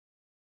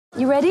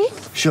You ready?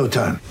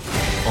 Showtime.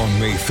 On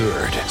May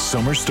 3rd,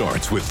 summer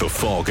starts with The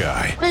Fall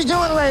Guy. Let's do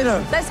it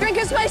later. Let's drink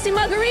a spicy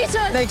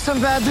margarita. Make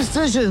some bad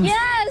decisions.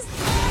 Yes!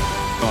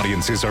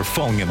 Audiences are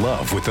falling in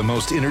love with the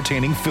most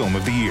entertaining film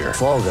of the year.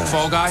 Fall Guy.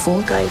 Fall Guy?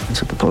 Fall guy.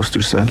 That's what the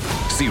poster said.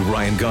 See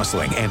Ryan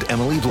Gosling and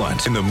Emily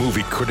Blunt in the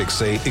movie critics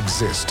say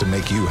exists to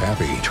make you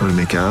happy. Trying to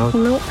make it out?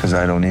 Nope. Because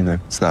I don't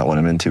either. It's not what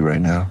I'm into right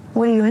now.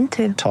 What are you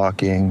into?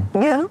 Talking.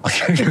 Yeah.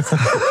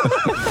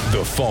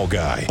 The Fall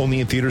Guy.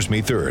 Only in theaters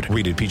May 3rd.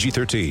 Rated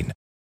PG-13.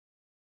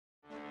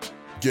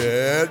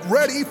 Get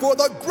ready for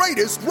the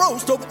greatest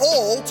roast of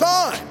all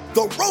time,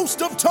 the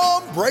Roast of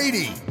Tom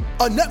Brady,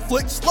 a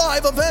Netflix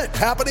live event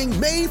happening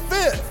May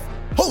 5th.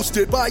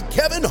 Hosted by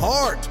Kevin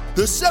Hart,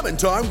 the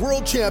 7-time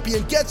world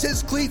champion gets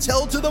his cleats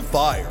held to the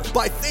fire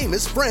by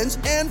famous friends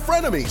and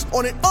frenemies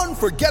on an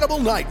unforgettable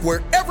night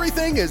where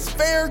everything is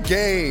fair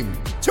game.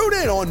 Tune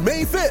in on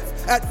May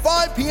 5th at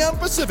 5 p.m.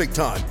 Pacific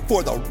time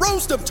for the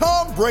Roast of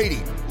Tom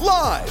Brady,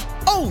 live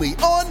only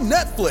on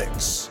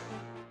Netflix.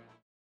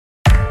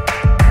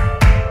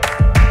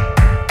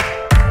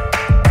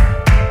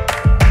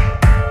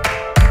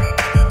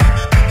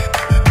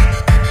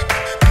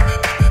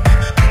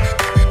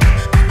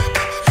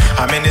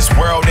 I'm in this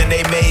world and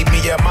they made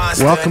me a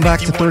monster. Welcome back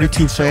to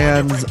 32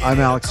 Fans. I'm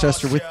Alex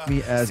Chester. With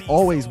me, as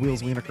always,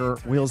 Wheels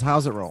Wienerker. Wheels,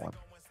 how's it rolling?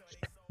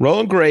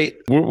 Rolling great.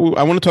 I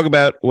want to talk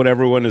about what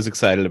everyone is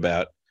excited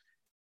about,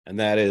 and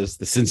that is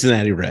the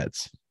Cincinnati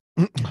Reds.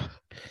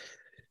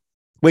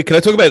 Wait, can I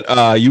talk about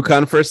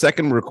UConn for a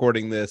second? We're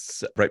recording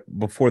this right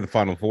before the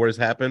Final Fours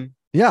happen.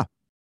 Yeah.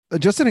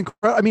 Just an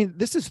incredible. I mean,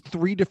 this is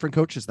 3 different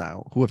coaches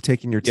now who have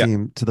taken your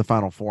team to the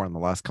Final Four in the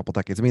last couple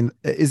decades. I mean,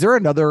 is there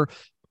another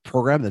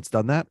program that's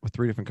done that with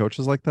 3 different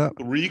coaches like that?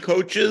 3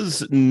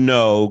 coaches?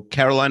 No.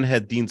 Carolina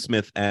had Dean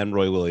Smith and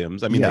Roy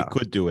Williams. I mean, they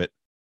could do it.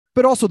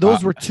 But also,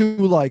 those were 2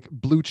 like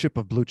blue chip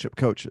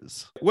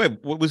coaches.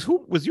 Wait, was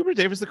Hubert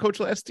Davis the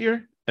coach last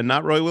year and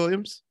not Roy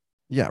Williams?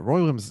 Yeah, Roy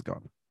Williams is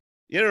gone.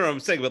 You know what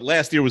I'm saying? But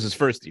last year was his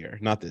first year,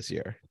 not this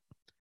year.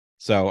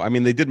 So, I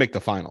mean, they did make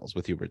the finals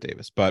with Hubert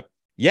Davis, but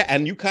yeah,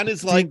 and UConn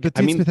is like,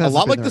 I mean, a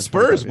lot like the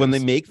Spurs when they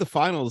make the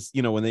finals,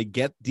 you know, when they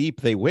get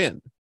deep, they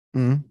win.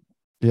 Mm-hmm.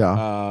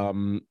 Yeah.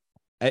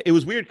 It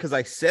was weird because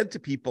I said to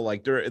people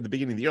like at the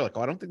beginning of the year, like,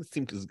 oh, I don't think this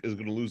team is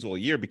going to lose all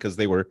year because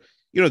they were,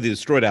 you know, they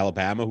destroyed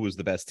Alabama, who was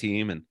the best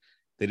team, and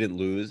they didn't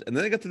lose. And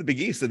then they got to the Big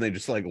East and they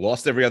just like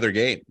lost every other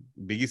game.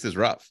 Big East is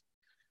rough.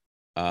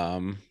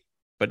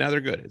 But now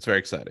they're good. It's very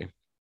exciting.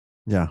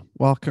 Yeah.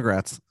 Well,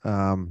 congrats.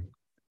 The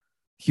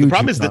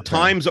problem is the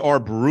times are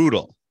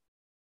brutal.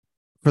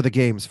 For the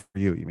games for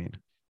you mean?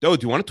 Oh,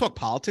 do you want to talk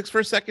politics for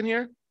a second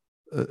here?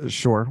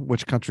 Sure.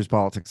 Which country's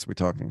politics are we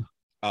talking?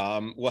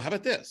 Well, how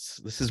about this?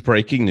 This is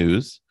breaking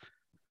news.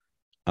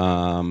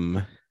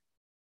 The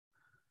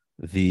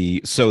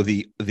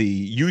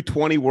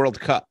U20 World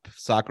Cup,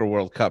 soccer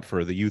World Cup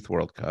for the Youth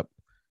World Cup.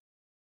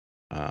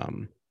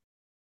 We'll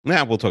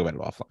talk about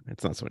it offline.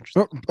 It's not so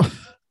interesting.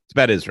 It's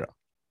about Israel.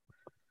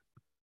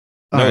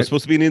 No, it's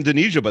supposed to be in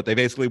Indonesia, but they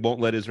basically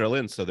won't let Israel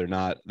in, so they're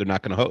not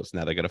going to host.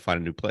 Now they got to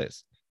find a new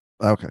place.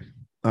 Okay.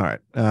 All right.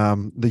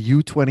 The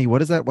U20,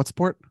 what is that? What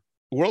sport?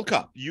 World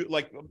Cup. You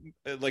like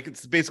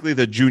it's basically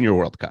the Junior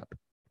World Cup.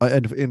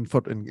 In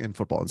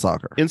football and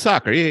soccer. In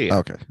soccer, yeah.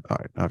 Okay. All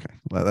right. Okay.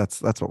 Well,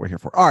 that's what we're here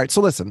for. All right. So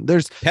listen,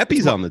 there's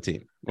Pepe's on the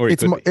team. Or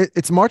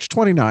it's March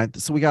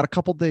 29th, so we got a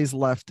couple days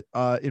left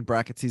in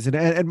bracket season,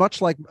 and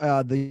much like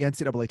the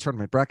NCAA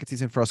tournament, bracket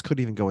season for us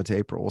could even go into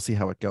April. We'll see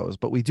how it goes,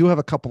 but we do have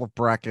a couple of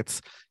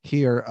brackets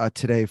here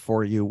today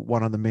for you.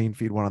 One on the main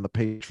feed, one on the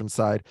patron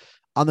side.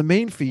 On the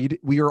main feed,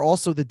 we are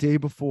also the day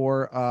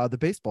before the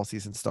baseball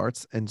season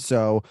starts, and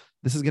so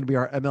this is going to be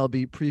our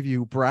MLB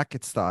Preview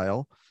Bracket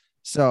style.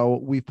 So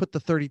we've put the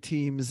 30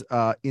 teams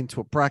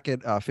into a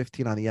bracket,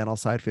 15 on the NL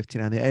side,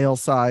 15 on the AL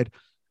side.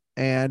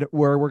 And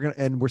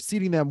we're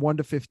seeding them 1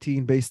 to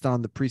 15 based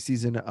on the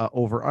preseason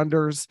over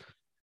unders,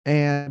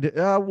 and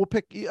we'll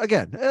pick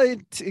again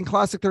in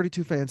classic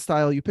 32 fan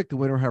style. You pick the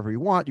winner however you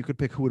want. You could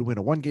pick who would win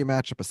a 1-game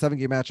matchup, a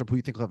 7-game matchup, who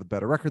you think will have a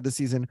better record this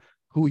season,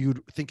 who you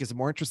think is a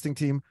more interesting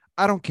team.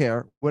 I don't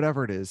care,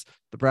 whatever it is.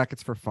 The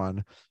bracket's for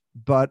fun.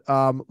 But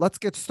let's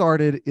get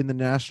started in the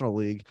National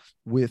League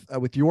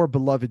with your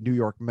beloved New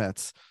York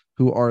Mets,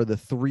 who are the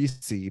 3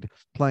 seed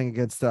playing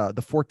against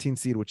the 14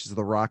 seed, which is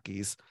the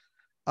Rockies.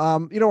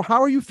 How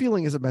are you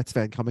feeling as a Mets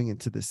fan coming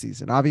into this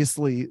season?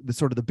 Obviously,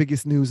 the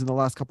biggest news in the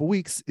last couple of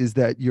weeks is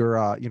that your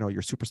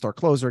superstar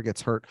closer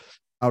gets hurt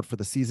out for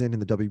the season in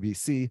the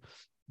WBC.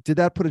 Did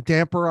that put a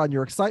damper on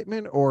your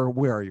excitement, or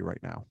where are you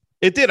right now?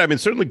 It did. I mean,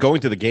 certainly going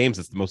to the games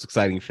is the most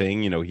exciting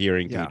thing,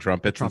 hearing the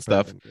trumpets and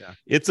stuff. Yeah.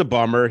 It's a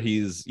bummer.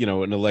 He's,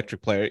 an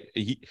electric player.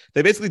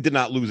 They basically did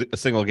not lose a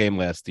single game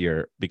last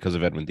year because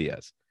of Edwin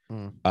Diaz.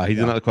 He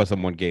did not cost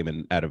them 1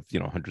 game out of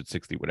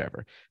 160,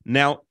 whatever.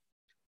 Now,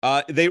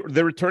 they're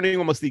returning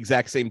almost the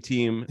exact same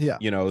team. Yeah.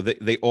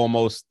 They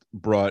almost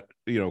brought,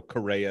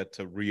 Correa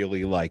to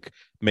really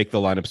make the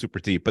lineup super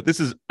deep, but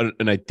this is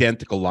an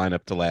identical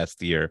lineup to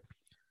last year.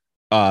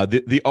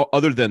 The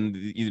other than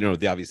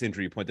the obvious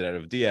injury you pointed out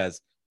of Diaz,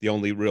 The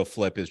only real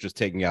flip is just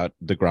taking out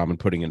DeGrom and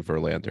putting in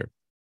Verlander.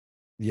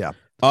 Yeah.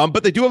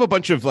 But they do have a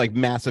bunch of like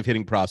massive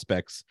hitting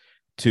prospects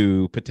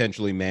to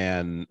potentially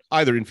man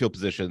either infield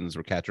positions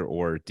or catcher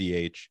or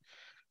DH.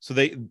 So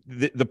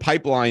the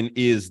pipeline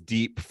is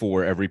deep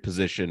for every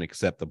position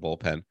except the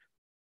bullpen.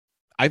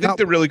 I think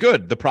they're really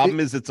good. The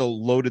problem is it's a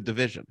loaded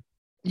division.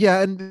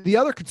 Yeah, and the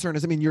other concern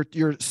is, I mean, your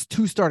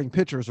two starting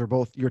pitchers are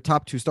both, your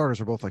top two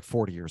starters are both like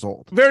 40 years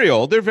old. Very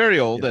old. They're very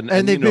old. Yeah.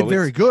 And they've been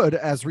very good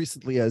as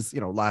recently as,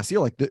 last year.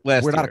 Like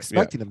we're not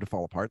expecting them to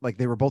fall apart. Like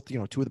they were both, two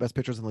of the best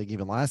pitchers in the league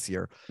even last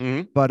year.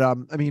 Mm-hmm. But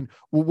I mean,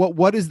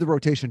 what is the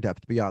rotation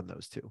depth beyond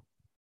those two?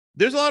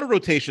 There's a lot of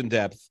rotation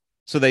depth.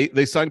 So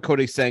they signed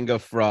Kodai Senga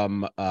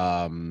from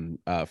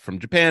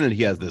Japan, and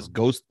he has this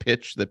ghost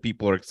pitch that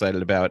people are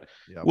excited about.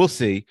 Yep. We'll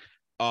see.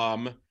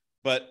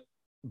 But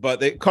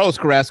Carlos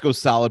Carrasco's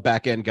solid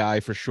back end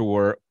guy for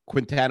sure.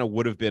 Quintana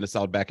would have been a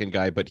solid back end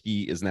guy, but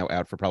he is now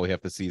out for probably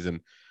half the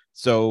season.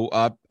 So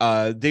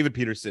David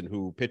Peterson,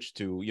 who pitched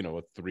to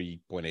a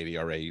 3.8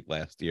 ERA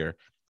last year,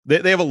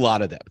 they have a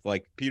lot of depth.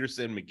 Like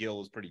Peterson,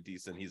 McGill is pretty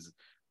decent. He's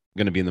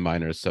going to be in the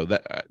minors, so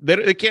that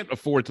they can't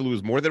afford to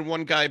lose more than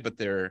one guy, but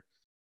they're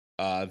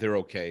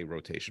okay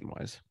rotation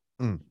wise.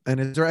 And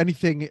is there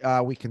anything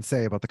we can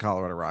say about the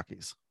Colorado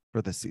Rockies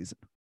for this season?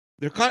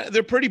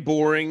 They're pretty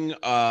boring.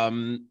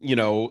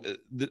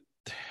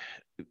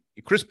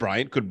 Chris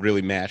Bryant could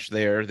really mash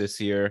there this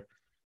year.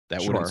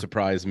 That wouldn't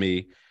surprise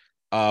me.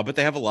 But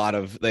they have a lot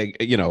of they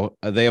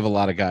have a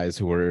lot of guys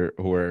who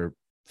are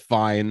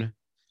fine.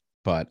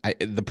 But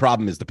the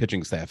problem is the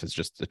pitching staff is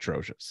just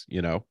atrocious.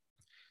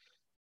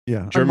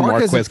 Yeah, German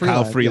Marquez,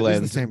 Kyle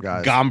Freeland, the same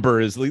guys.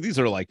 Gomber is these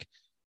are like.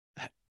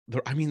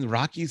 I mean, the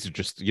Rockies are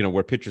just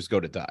where pitchers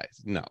go to die.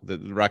 No, the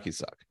Rockies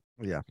suck.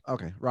 Yeah.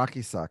 Okay.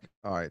 Rockies suck.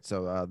 All right.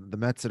 So the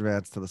Mets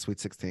advanced to the Sweet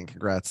 16.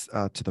 Congrats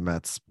to the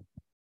Mets.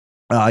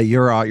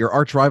 Your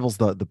arch rivals,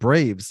 the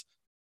Braves,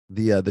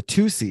 the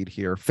 2 seed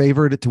here,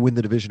 favored to win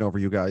the division over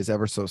you guys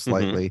ever so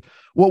slightly.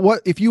 Mm-hmm.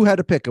 What if you had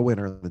to pick a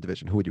winner in the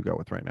division? Who would you go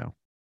with right now?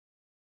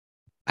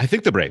 I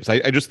think the Braves.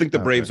 I just think the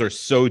Braves are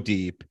so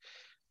deep.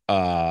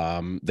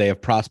 They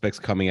have prospects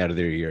coming out of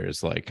their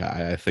years. Like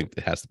I think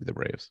it has to be the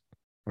Braves.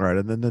 All right,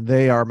 and then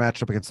they are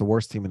matched up against the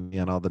worst team in the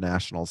NL, the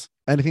Nationals.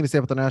 Anything to say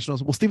about the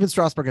Nationals? Will Steven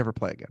Strasburg ever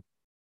play again?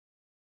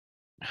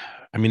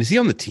 I mean, is he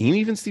on the team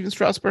even, Steven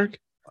Strasburg?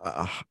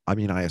 I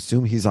mean, I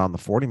assume he's on the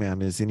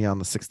 40-man. Is he on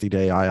the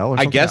 60-day IL or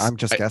something? I guess. I'm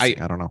just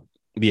guessing. I don't know.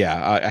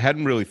 Yeah, I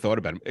hadn't really thought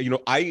about him.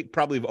 I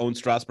probably have owned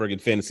Strasburg in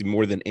fantasy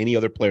more than any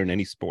other player in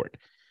any sport.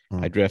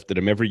 I drafted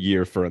him every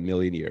year for 1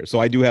 million years. So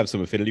I do have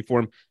some affinity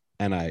for him.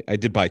 And I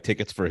did buy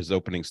tickets for his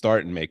opening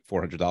start and make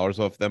 $400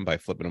 off them by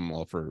flipping them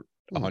all for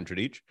 100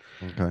 each.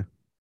 Okay.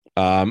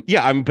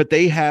 But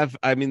they have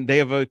a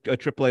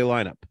AAA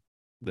lineup,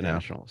 the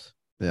Nationals.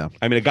 Yeah.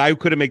 I mean, a guy who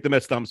could have made the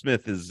Mets, Tom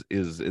Smith,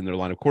 is in their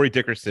lineup. Corey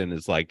Dickerson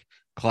is like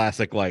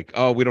classic, like,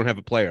 oh, we don't have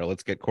a player.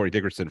 Let's get Corey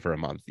Dickerson for a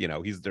month.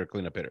 He's their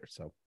cleanup hitter.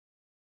 So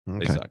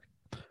they suck.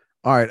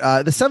 All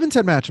right. The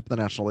 7-10 matchup in the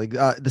National League.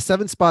 The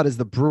 7th spot is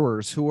the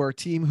Brewers, who are a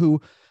team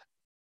who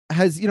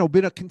has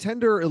been a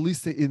contender, at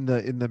least in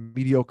the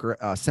mediocre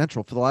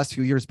Central for the last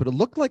few years, but it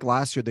looked like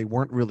last year they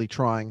weren't really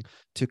trying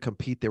to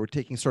compete. They were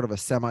taking sort of a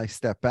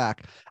semi-step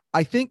back.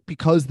 I think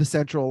because the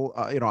Central,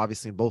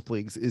 obviously in both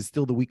leagues, is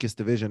still the weakest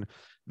division,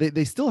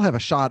 they still have a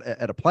shot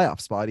at a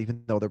playoff spot,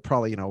 even though they're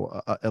probably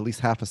at least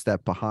half a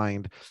step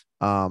behind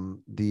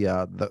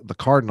the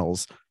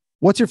Cardinals.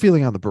 What's your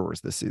feeling on the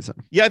Brewers this season?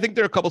 Yeah, I think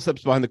they're a couple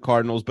steps behind the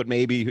Cardinals, but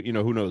maybe,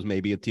 who knows,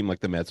 maybe a team like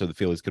the Mets or the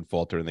Phillies could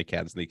falter and they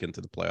can sneak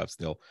into the playoffs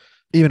still.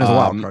 Even as a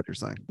wild card, you're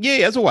saying?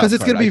 Yeah, as a wild card. Because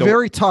it's going to be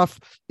very tough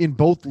in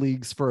both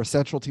leagues for a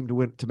Central team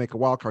to make a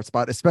wild card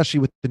spot, especially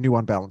with the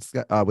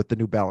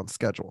new balanced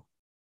schedule.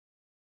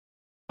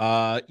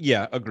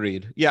 Yeah,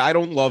 agreed. Yeah, I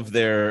don't love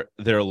their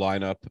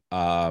lineup.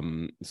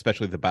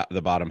 Especially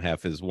the bottom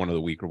half is one of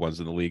the weaker ones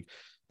in the league.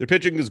 Their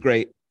pitching is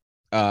great.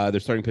 Their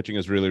starting pitching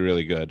is really,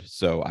 really good.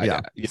 So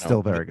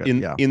still very good.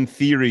 In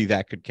theory,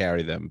 that could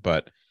carry them,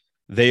 but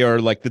they are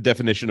like the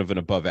definition of an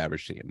above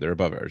average team. They're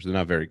above average. They're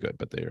not very good,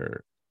 but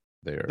they're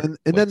and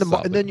then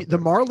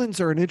the Marlins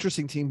are an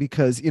interesting team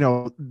because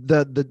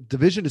the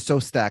division is so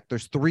stacked.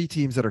 There's 3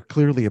 teams that are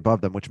clearly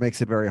above them, which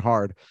makes it very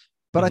hard.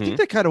 But I think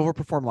they kind of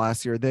overperformed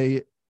last year.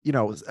 They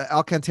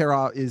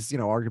Alcantara is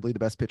arguably the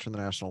best pitcher in the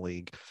National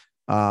League.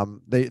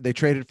 They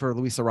traded for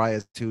Luis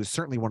Arias, who is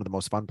certainly one of the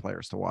most fun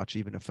players to watch,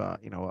 even if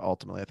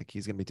ultimately I think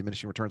he's going to be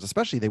diminishing returns,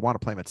 especially they want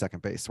to play him at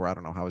second base, where I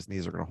don't know how his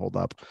knees are going to hold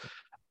up.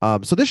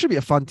 So this should be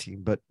a fun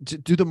team, but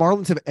do the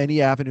Marlins have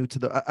any avenue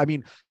to I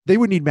mean, they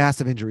would need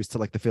massive injuries to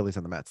like the Phillies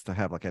and the Mets to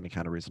have like any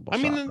kind of reasonable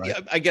shot, right? Yeah,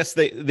 I guess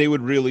they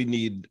would really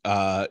need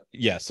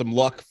some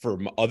luck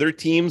from other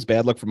teams,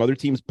 bad luck from other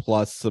teams,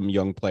 plus some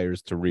young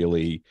players to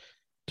really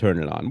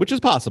turn it on, which is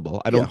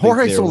possible. I don't.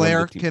 Jorge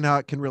Soler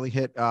can really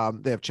hit.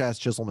 They have Chaz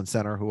Chisholm in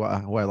center, who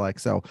I like.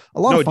 So a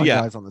lot of fun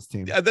guys on this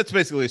team. That's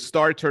basically a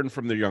star turn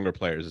from their younger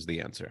players is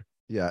the answer.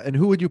 Yeah, and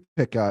who would you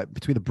pick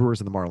between the Brewers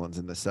and the Marlins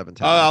in this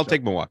 7-10? I'll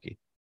take Milwaukee.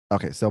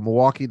 Okay, so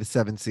Milwaukee, the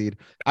 7 seed.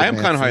 I am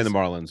kind of high in the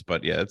advances. Marlins,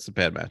 but yeah, it's a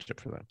bad matchup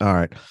for them. All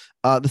right.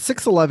 The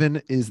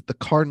 6-11 is the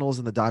Cardinals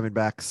and the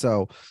Diamondbacks.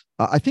 So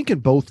I think in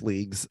both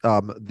leagues,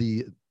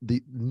 the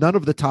none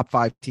of the top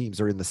 5 teams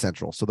are in the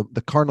Central. So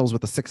the Cardinals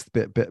with the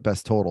 6th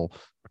best total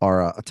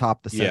are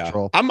atop the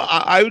Central.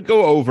 I would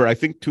go over. I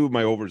think 2 of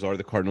my overs are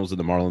the Cardinals and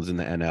the Marlins in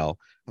the NL.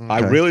 Okay. I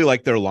really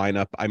like their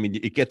lineup. I mean,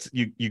 it gets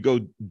you go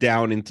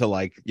down into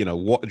like,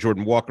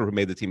 Jordan Walker, who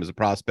made the team as a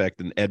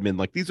prospect, and Edman.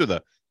 Like, these are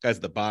the guys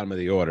at the bottom of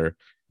the order.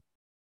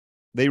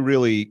 They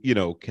really,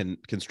 can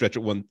stretch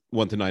it 1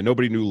 to 9.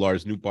 Nobody knew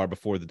Lars Nootbaar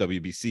before the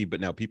WBC,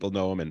 but now people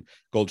know him, and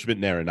Goldschmidt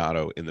and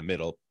Arenado in the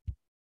middle.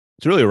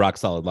 It's really a rock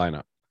solid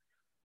lineup.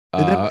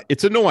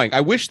 It's annoying.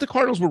 I wish the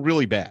Cardinals were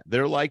really bad.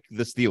 They're like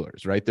the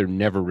Steelers, right? They're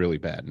never really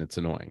bad, and it's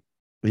annoying.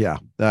 Yeah,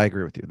 I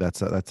agree with you.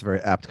 That's a very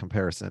apt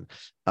comparison.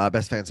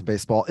 Best fans in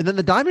baseball. And then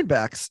the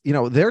Diamondbacks,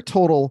 their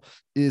total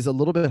is a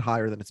little bit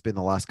higher than it's been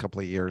the last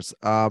couple of years.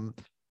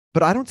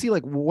 But I don't see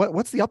like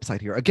what's the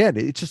upside here. Again,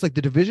 it's just like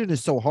the division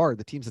is so hard.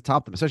 The teams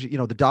atop them, especially,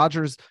 the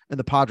Dodgers and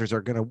the Padres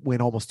are going to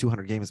win almost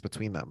 200 games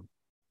between them.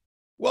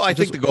 Well, I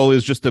think the goal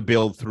is just to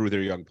build through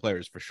their young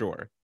players for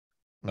sure.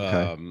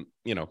 Okay.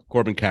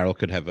 Corbin Carroll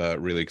could have a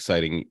really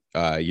exciting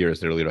year as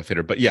their leadoff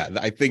hitter. But yeah,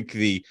 I think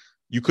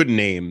you couldn't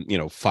name,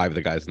 5 of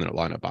the guys in their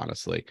lineup,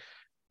 honestly.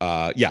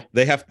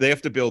 They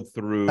have to build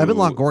through. Evan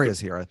Longoria's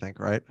here, I think,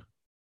 right?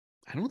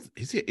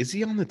 Is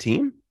he on the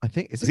team? I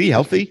think is he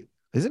healthy?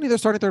 Isn't he their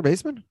starting third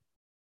baseman?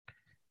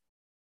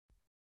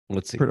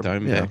 Let's see.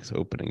 Diamondbacks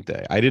opening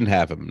day. I didn't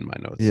have him in my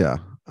notes. Yeah.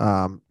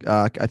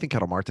 I think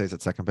Ketel Marte's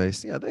at second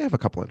base. Yeah, they have a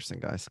couple interesting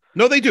guys.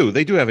 No, they do.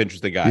 They do have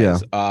interesting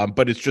guys. Yeah.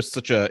 But it's just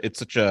such a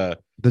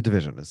the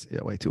division is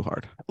way too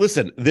hard.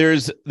 Listen,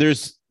 there's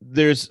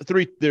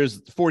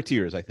 4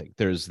 tiers, I think.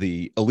 There's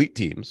the elite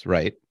teams,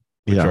 right?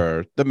 Which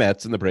are the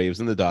Mets and the Braves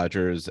and the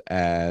Dodgers,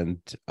 and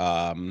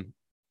then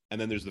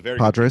there's the very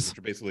Padres, teams, which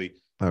are basically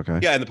okay.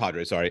 Yeah, and the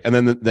Padres, sorry. And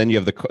then you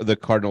have the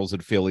Cardinals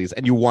and Phillies,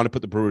 and you want to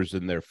put the Brewers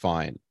in there,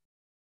 fine.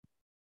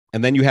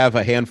 And then you have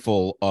a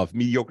handful of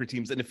mediocre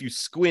teams. And if you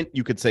squint,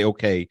 you could say,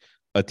 okay,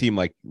 a team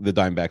like the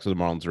Diamondbacks or the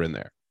Marlins are in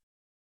there.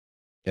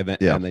 And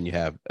then you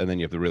have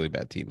the really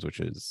bad teams, which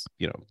is,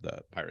 the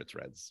Pirates,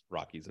 Reds,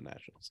 Rockies, and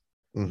Nationals.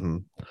 Mm-hmm.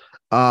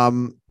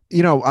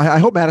 I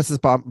hope Madison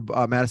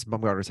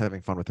Bumgarner is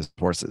having fun with his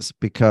horses,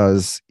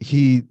 because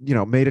he,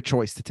 made a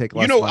choice to take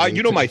less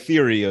money. My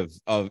theory of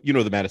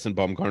the Madison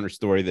Bumgarner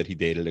story, that he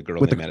dated a girl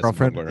with named the Madison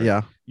girlfriend.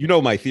 Bumgarner. Yeah.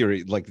 My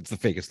theory, like, it's the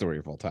fakest story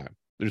of all time.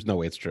 There's no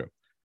way it's true.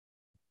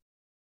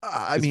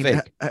 Have we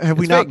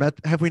not met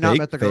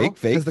the girl?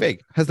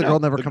 Fake. Has the girl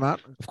never come out?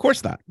 Of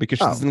course not, because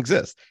she doesn't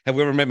exist. Have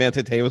we ever met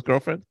Manti Te'o's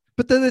girlfriend?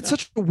 But then it's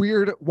such a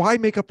weird. Why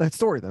make up that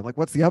story then? Like,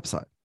 what's the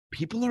upside?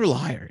 People are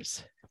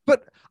liars.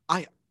 But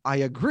I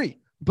agree.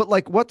 But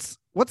like, what's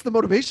the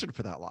motivation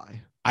for that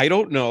lie? I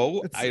don't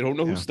know. I don't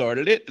know who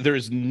started it. There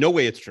is no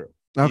way it's true.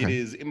 Okay. It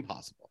is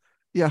impossible.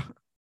 Yeah.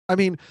 I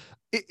mean,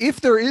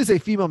 if there is a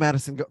female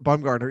Madison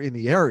Bumgarner in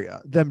the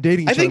area, them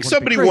dating each I think other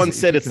somebody once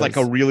said it's like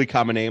a really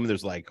common name.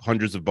 There's like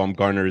hundreds of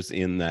Bumgarners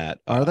in that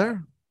are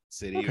there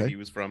city he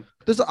was from.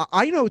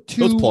 I know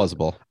 2. That's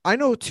plausible. I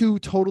know 2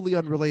 totally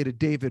unrelated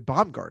David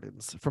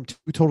Baumgartens from 2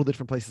 totally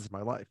different places in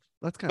my life.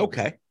 That's kind of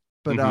okay.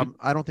 Weird. But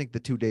I don't think the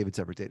 2 Davids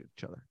ever dated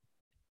each other.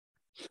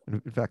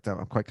 In fact,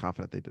 I'm quite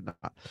confident they did not.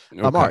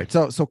 Okay. All right.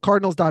 So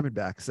Cardinals,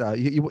 Diamondbacks.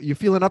 You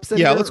feeling upset?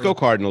 Yeah, here, let's go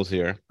Cardinals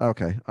here.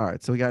 Okay. All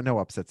right. So we got no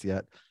upsets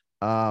yet.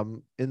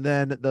 And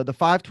then the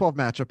 5-12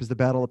 matchup is the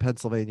Battle of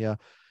Pennsylvania.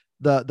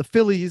 The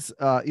Phillies,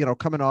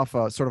 coming off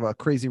sort of a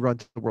crazy run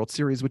to the World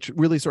Series, which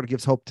really sort of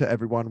gives hope to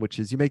everyone, which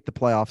is you make the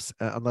playoffs,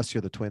 unless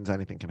you're the Twins,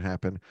 anything can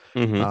happen.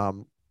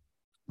 Mm-hmm.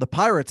 The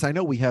Pirates, I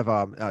know we have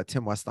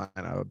Tim Westine,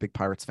 a big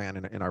Pirates fan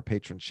in our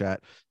patron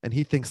chat, and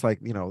he thinks like,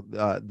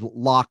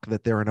 lock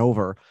that they're an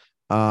over.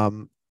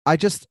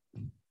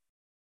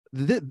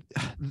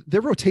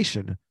 Their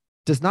rotation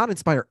does not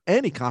inspire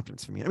any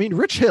confidence for me. I mean,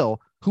 Rich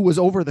Hill, who was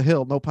over the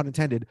hill, no pun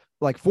intended,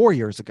 like 4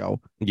 years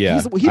ago.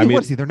 Yeah. What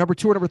is he? Their number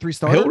 2 or number 3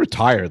 starter? Hill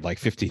retired like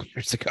 15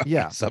 years ago.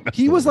 Yeah.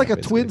 He was like a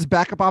Twins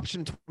backup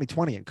option in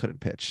 2020 and couldn't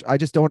pitch. I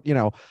just don't,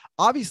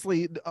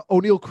 obviously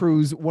O'Neal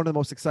Cruz, one of the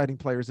most exciting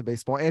players in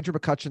baseball. Andrew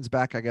McCutcheon's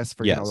back, I guess,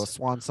 for the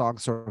swan song,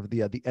 sort of the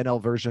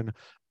NL version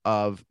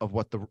of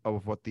what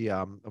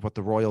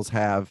the Royals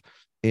have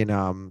in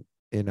what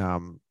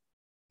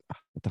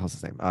the hell's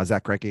his name?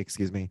 Zach Greinke,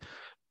 excuse me.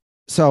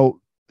 So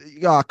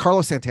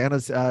Carlos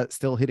Santana's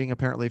still hitting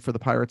apparently for the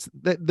Pirates.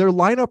 Their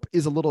lineup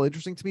is a little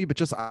interesting to me, but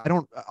just I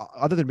don't.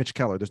 Other than Mitch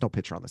Keller, there's no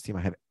pitcher on this team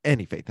I have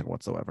any faith in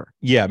whatsoever.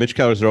 Yeah, Mitch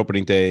Keller's their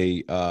opening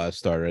day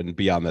starter, and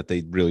beyond that,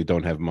 they really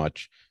don't have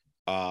much.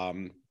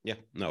 I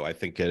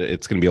think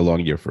it's going to be a long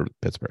year for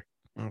Pittsburgh.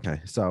 Okay,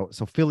 so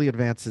Philly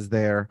advances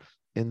there,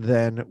 and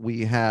then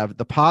we have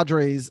the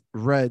Padres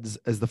Reds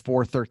as the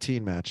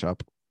 4-13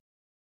 matchup.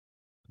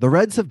 The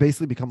Reds have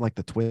basically become like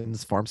the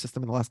Twins farm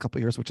system in the last couple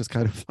of years, which is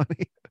kind of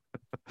funny.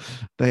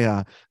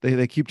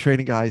 They keep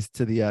trading guys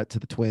to the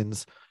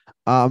Twins.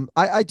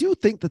 I do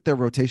think that their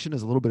rotation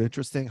is a little bit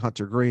interesting,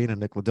 Hunter Green and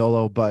Nick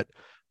Lodolo, but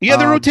Yeah,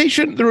 the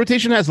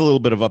rotation has a little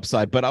bit of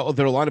upside, but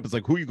their lineup is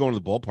like, who are you going to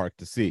the ballpark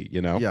to see?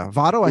 You know, yeah,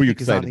 Votto I think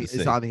is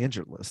on the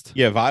injured list.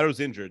 Yeah, Votto's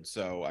injured,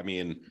 so I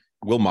mean,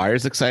 Will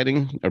Myers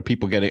exciting? Are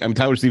people getting? I mean,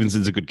 Tyler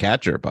Stephenson's a good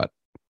catcher, but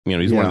you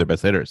know, he's one of their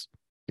best hitters.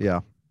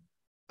 Yeah.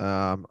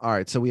 All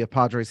right, so we have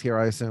Padres here,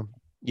 I assume.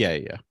 Yeah.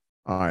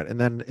 All right, and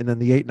then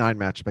the 8-9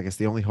 matchup. I guess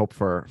the only hope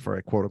for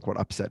a quote unquote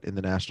upset in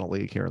the National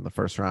League here in the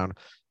first round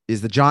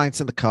is the Giants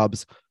and the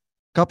Cubs.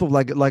 Couple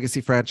of legacy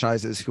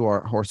franchises who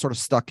are sort of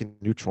stuck in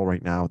neutral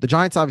right now. The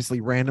Giants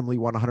obviously randomly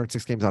won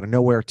 106 games out of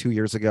nowhere 2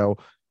 years ago,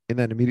 and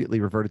then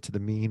immediately reverted to the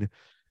mean.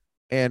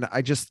 And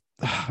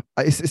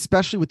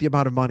especially with the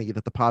amount of money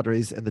that the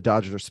Padres and the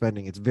Dodgers are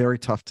spending, it's very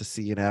tough to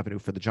see an avenue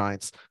for the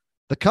Giants.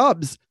 The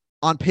Cubs,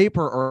 on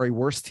paper, are a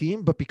worse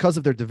team, but because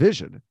of their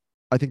division,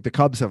 I think the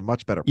Cubs have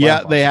much better.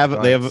 Yeah, they have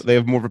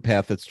more of a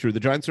path. That's true.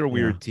 The Giants are a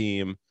weird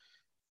team.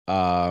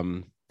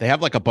 They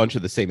have like a bunch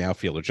of the same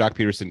outfielders. Jock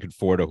Peterson,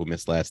 Conforto, who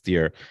missed last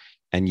year,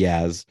 and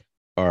Yaz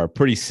are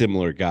pretty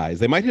similar guys.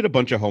 They might hit a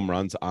bunch of home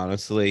runs,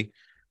 honestly.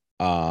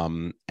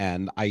 And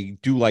I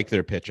do like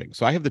their pitching.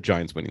 So I have the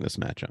Giants winning this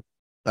matchup.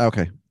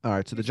 Okay. All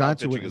right. So the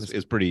Giants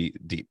is pretty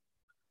deep.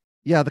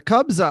 Yeah. The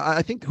Cubs,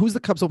 I think, who's the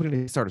Cubs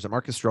opening day starters? Is it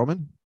Marcus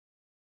Stroman?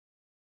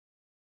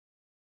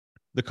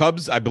 The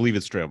Cubs, I believe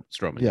it's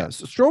Stroman. Yeah.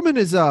 So Stroman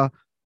is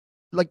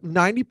like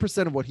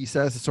 90% of what he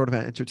says is sort of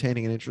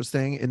entertaining and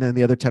interesting, and then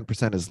the other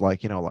 10% is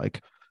like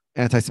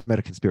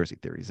anti-Semitic conspiracy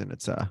theories, and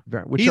it's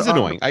he's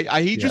annoying.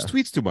 He just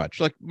tweets too much.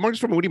 Like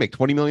Marcus Stroman, what do you make?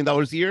 $20 million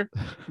a year?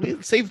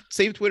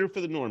 save Twitter for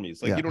the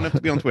normies. Like you don't have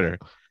to be on Twitter.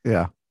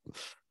 Yeah.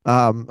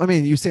 I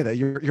mean, you say that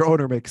your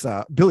owner makes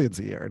billions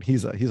a year, and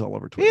he's all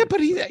over Twitter. Yeah,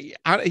 but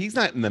he's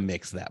not in the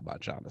mix that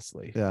much,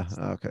 honestly. Yeah.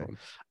 Okay.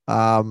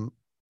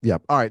 Yeah.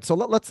 All right. So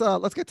let's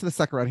get to the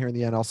second round here in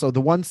the NL. So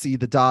the 1 seed,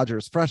 the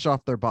Dodgers, fresh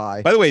off their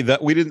bye. By the way,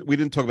 we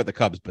didn't talk about the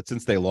Cubs, but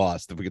since they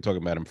lost, if we could talk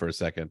about them for a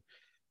second,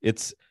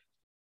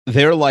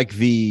 they're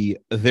the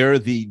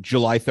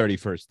July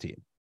 31st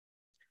team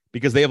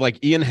because they have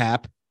like Ian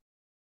Happ,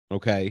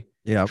 okay,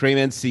 yeah, Trey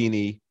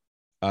Mancini,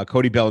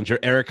 Cody Bellinger,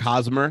 Eric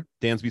Hosmer,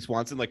 Dansby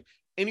Swanson, like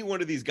any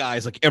one of these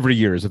guys, like every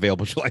year is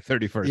available July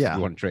 31st. If you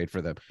want to trade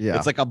for them. Yeah,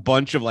 it's like a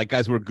bunch of like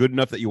guys who are good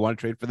enough that you want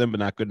to trade for them, but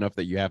not good enough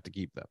that you have to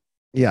keep them.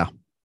 Yeah.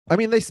 I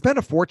mean, they spent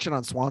a fortune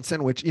on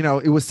Swanson, which,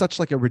 it was such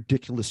like a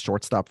ridiculous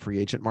shortstop free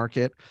agent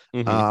market.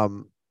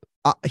 Mm-hmm.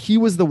 He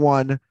was the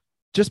one,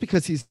 just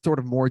because he's sort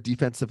of more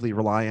defensively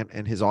reliant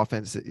and his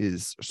offense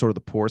is sort of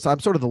the poor. So I'm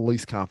sort of the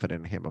least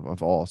confident in him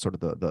of all sort of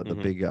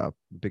the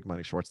big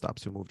money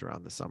shortstops who moved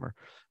around this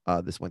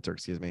winter,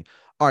 excuse me.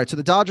 All right. So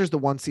the Dodgers, the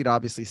 1 seed,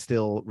 obviously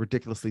still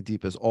ridiculously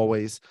deep as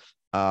always.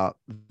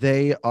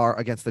 They are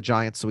against the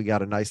Giants. So we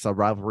got a nice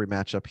rivalry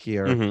matchup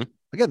here. Mm-hmm.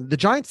 Again, the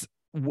Giants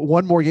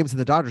won more games than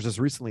the Dodgers as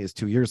recently as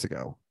 2 years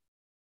ago.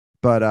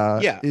 But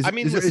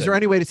is there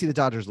any way to see the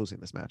Dodgers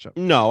losing this matchup?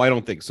 No, I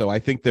don't think so. I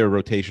think their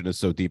rotation is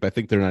so deep. I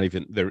think they're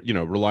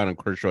relying on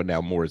Kershaw now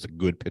more as a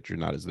good pitcher,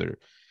 not as their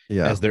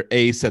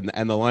ace, and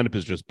the lineup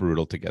is just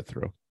brutal to get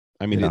through.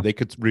 I mean, they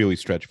could really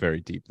stretch very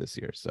deep this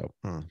year. So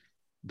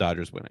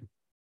Dodgers winning.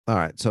 All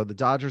right. So the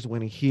Dodgers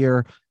winning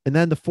here. And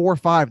then the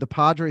 4-5, the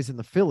Padres and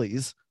the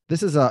Phillies.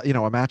 This is a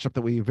matchup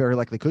that we very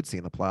likely could see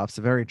in the playoffs.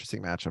 A very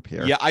interesting matchup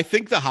here. Yeah, I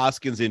think the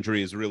Hoskins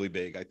injury is really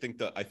big. I think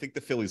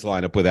the Phillies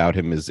lineup without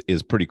him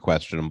is pretty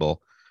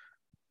questionable.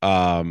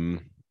 So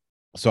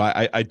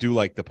I do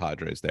like the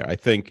Padres there. I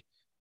think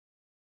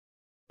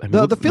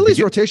the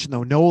Phillies rotation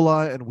though,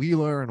 Nola and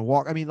Wheeler and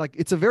Walker. I mean, like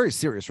it's a very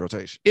serious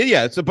rotation.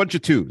 Yeah, it's a bunch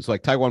of twos.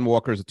 Like Taijuan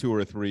Walker is a 2 or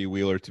a 3.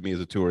 Wheeler to me is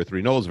a 2 or a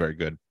 3. Nola's very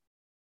good.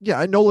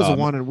 Yeah, and Nola's a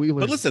 1 and Wheeler.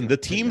 But listen, the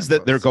teams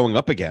that they're going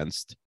up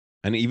against,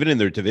 and even in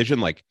their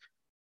division, like.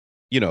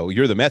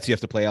 You're the Mets. You have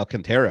to play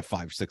Alcantara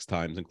 5-6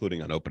 times,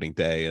 including on opening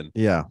day, and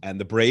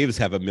the Braves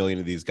have a million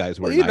of these guys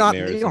who are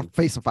nightmares. You don't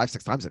face them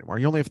 5-6 times anymore.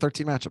 You only have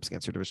 13 matchups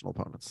against your divisional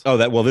opponents. Oh,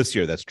 this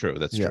year that's true.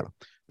 That's true.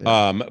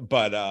 Yeah.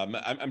 But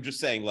I'm just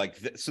saying, like,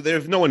 so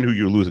there's no one who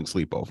you're losing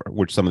sleep over,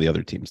 which some of the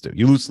other teams do.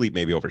 You lose sleep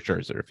maybe over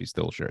Scherzer if he's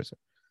still Scherzer.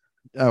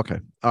 Okay.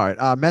 All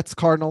right. Mets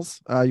Cardinals.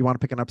 You want to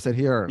pick an upset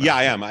here? Yeah,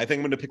 I am. I think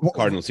I'm going to pick the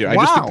Cardinals here. I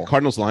just think the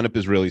Cardinals lineup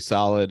is really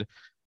solid,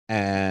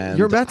 and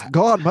your Mets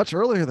gone much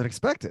earlier than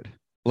expected.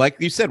 Like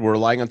you said, we're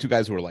relying on 2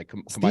 guys who are like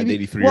combined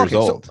 83 years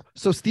old.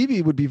 So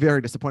Stevie would be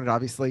very disappointed.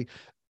 Obviously,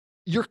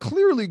 you're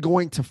clearly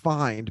going to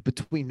find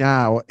between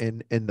now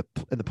and the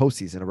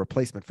postseason a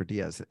replacement for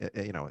Diaz.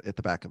 At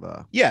the back of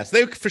the. Yes,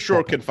 they for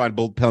sure can find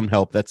bullpen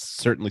help. That's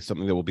certainly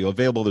something that will be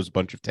available. There's a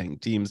bunch of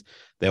tank teams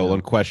that will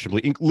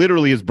unquestionably.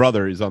 Literally, his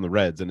brother is on the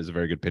Reds and is a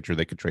very good pitcher.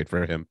 They could trade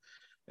for him,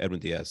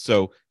 Edwin Diaz.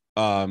 So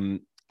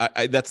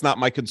that's not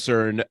my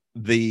concern.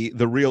 The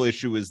real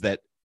issue is that.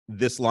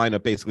 This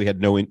lineup basically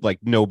had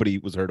nobody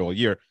was hurt all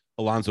year.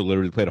 Alonso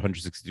literally played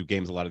 162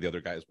 games. A lot of the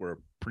other guys were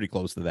pretty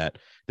close to that.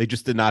 They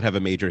just did not have a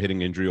major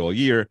hitting injury all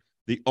year.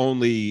 The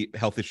only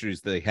health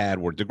issues they had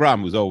were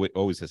DeGrom, who's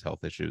always has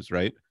health issues,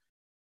 right?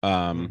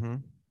 So,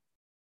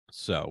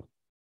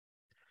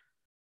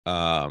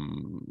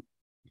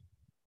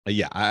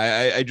 yeah,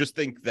 I just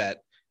think that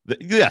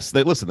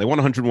they won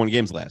 101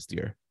 games last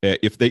year.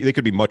 If they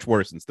could be much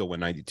worse and still win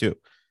 92.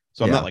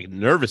 So I'm not like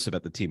nervous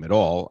about the team at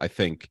all. I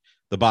think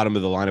the bottom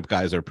of the lineup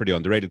guys are pretty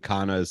underrated.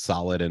 Kana is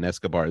solid, and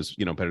Escobar is,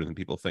 better than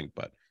people think.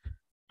 But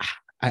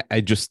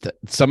I just,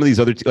 some of these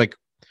other like,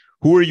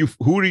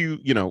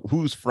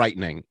 who's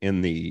frightening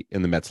in the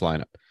Mets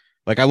lineup?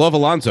 Like, I love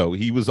Alonso.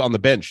 He was on the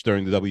bench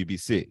during the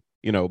WBC.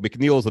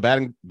 McNeil is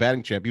the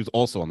batting champ. He was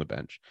also on the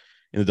bench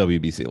in the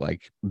WBC.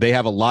 Like, they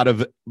have a lot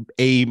of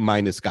A-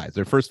 guys.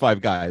 Their first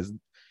 5 guys,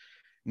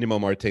 Nimmo,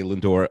 Marte,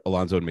 Lindor,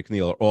 Alonso, and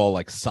McNeil, are all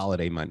like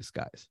solid A-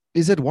 guys.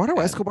 Is Eduardo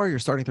Escobar your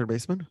starting third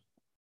baseman?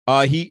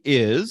 He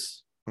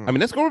is. I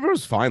mean, Escobar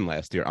was fine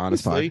last year,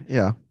 honestly.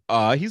 Yeah.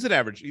 He's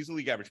a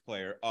league average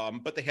player.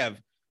 But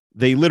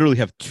they literally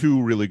have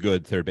 2 really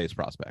good third base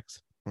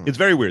prospects. It's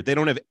very weird. They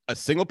don't have a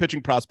single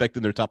pitching prospect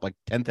in their top like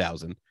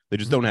 10,000. They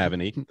just don't have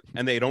any,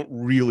 and they don't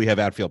really have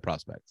outfield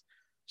prospects.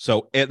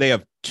 So they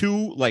have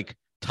 2 like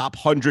top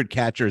 100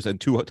 catchers and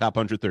 2 top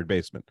 100 third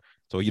basemen.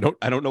 So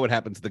I don't know what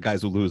happens to the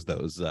guys who lose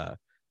those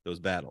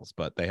battles,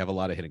 but they have a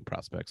lot of hitting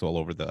prospects all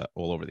over the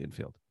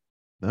infield.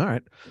 All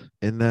right.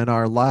 And then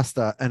our last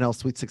NL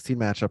Sweet 16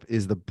 matchup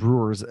is the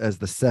Brewers as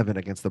the 7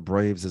 against the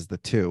Braves as the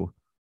 2.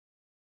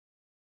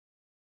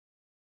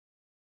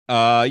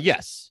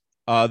 Yes.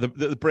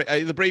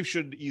 The Braves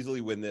should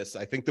easily win this.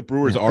 I think the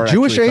Brewers are a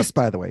Jewish ace,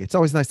 by the way. It's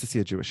always nice to see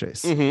a Jewish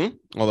ace.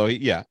 Mm-hmm. Although he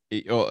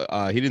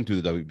didn't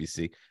do the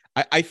WBC.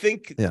 I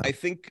think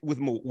with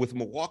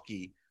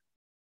Milwaukee,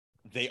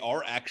 they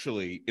are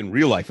actually in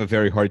real life a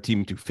very hard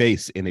team to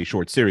face in a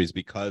short series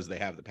because they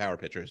have the power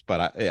pitchers.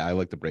 But I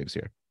like the Braves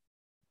here.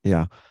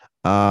 Yeah.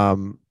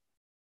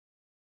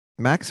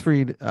 Max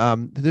Fried,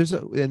 there's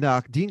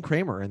Dean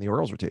Kramer in the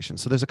Orioles rotation.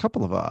 So there's a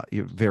couple of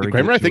very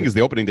Kramer, I think, is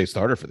the opening day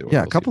starter for the Orioles.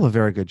 Yeah, a couple of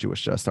very good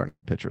Jewish starting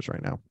pitchers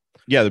right now.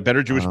 Yeah, they're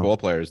better Jewish ball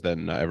players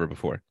than ever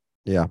before.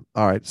 Yeah.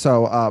 All right.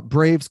 So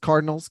Braves,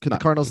 Cardinals. Could the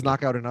Cardinals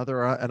knock out another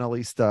NL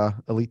East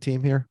elite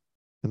team here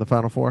in the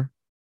Final Four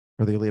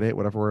or the Elite Eight,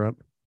 whatever we're at?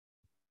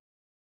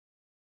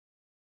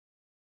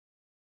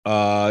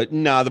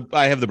 No,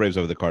 I have the Braves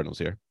over the Cardinals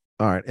here.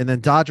 All right, and then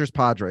Dodgers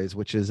Padres,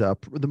 which is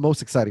the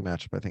most exciting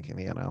matchup I think in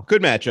the NL.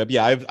 Good matchup.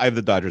 Yeah, I have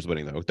the Dodgers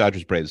winning though.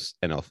 Dodgers Braves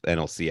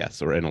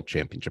NLCS or NL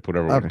Championship,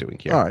 whatever we're doing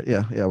here. All right,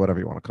 yeah, whatever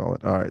you want to call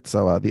it. All right,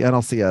 so the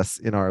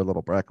NLCS in our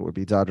little bracket would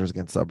be Dodgers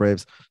against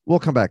Braves. We'll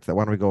come back to that.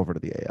 Why don't we go over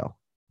to the AL?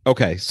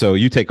 Okay, so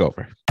you take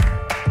over.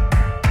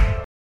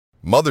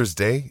 Mother's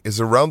Day is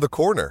around the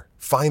corner.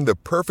 Find the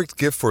perfect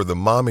gift for the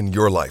mom in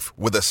your life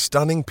with a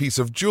stunning piece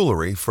of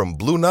jewelry from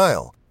Blue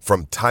Nile.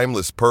 From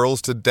timeless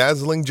pearls to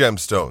dazzling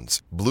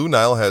gemstones, Blue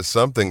Nile has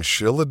something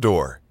she'll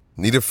adore.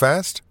 Need it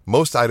fast?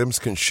 Most items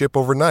can ship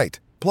overnight.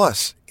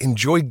 Plus,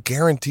 enjoy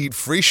guaranteed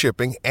free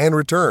shipping and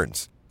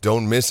returns.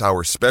 Don't miss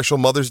our special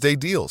Mother's Day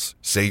deals.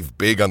 Save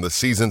big on the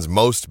season's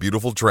most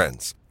beautiful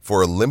trends.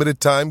 For a limited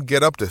time,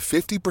 get up to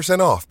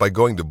 50% off by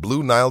going to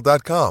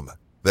BlueNile.com.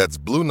 That's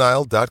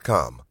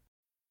BlueNile.com.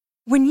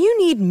 When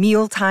you need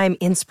mealtime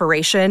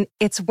inspiration,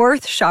 it's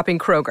worth shopping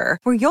Kroger,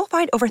 where you'll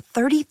find over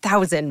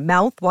 30,000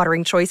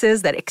 mouth-watering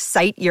choices that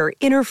excite your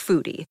inner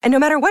foodie. And no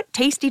matter what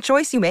tasty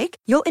choice you make,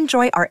 you'll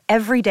enjoy our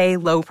everyday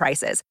low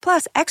prices,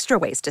 plus extra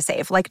ways to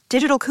save, like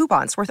digital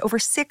coupons worth over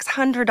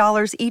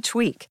 $600 each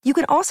week. You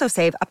can also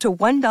save up to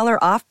 $1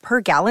 off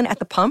per gallon at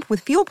the pump with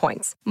fuel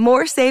points.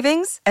 More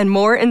savings and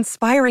more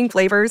inspiring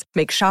flavors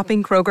make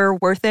shopping Kroger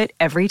worth it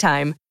every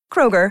time.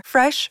 Kroger,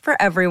 fresh for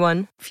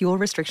everyone. Fuel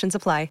restrictions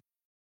apply.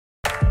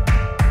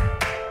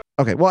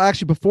 Okay, well,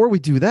 actually, before we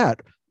do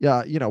that,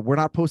 we're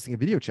not posting a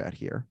video chat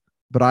here,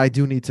 but I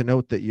do need to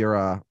note that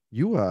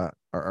you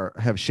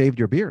have shaved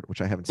your beard,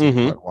 which I haven't seen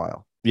in quite a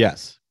while.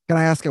 Yes. Can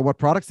I ask what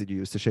products did you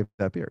use to shave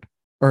that beard,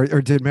 or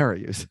did Mara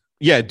use?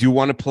 Yeah. Do you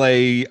want to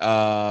play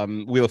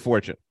Wheel of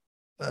Fortune?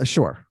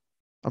 Sure.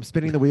 I'm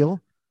spinning the wheel.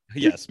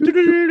 Yes. All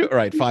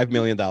right. $5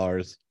 million.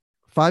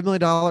 $5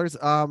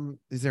 million.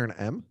 Is there an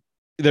M?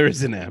 There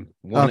is an M.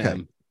 One okay.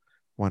 M.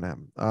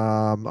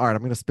 All right. I'm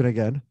going to spin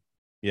again.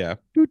 Yeah.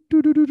 All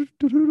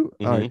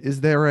right.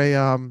 Is there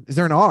an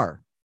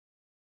R?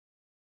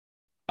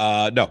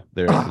 No,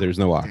 there's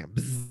no R. Damn,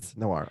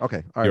 no R.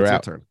 Okay. All right. You're it's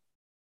out. your turn.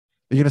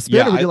 Are you gonna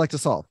spin or would you like to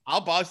solve? I'll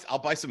buy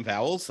some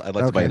vowels. I'd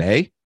like to buy an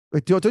A.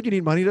 Wait, don't you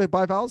need money to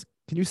buy vowels?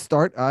 Can you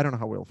start? I don't know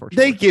how Wheel of Fortune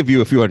They works. give you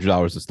a few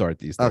 $100s to start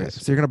these days. Okay,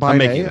 so you're gonna buy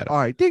an A. All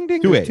right. Ding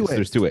ding. Two A's.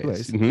 There's two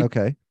A's. Mm-hmm.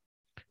 Okay.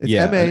 It's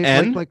yeah.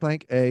 M-A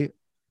blank A.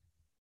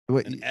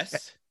 Wait, an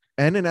S.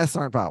 N and S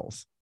aren't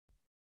vowels.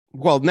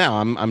 Well, now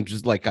I'm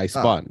just like I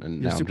spun and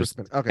now I'm just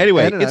okay.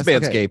 Anyway, it's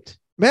Manscaped.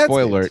 Okay.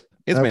 Spoiler alert.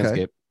 It's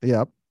Manscaped.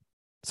 Yep.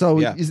 So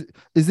is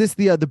this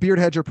the Beard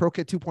Hedger Pro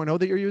Kit 2.0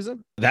 that you're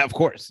using? That, of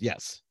course,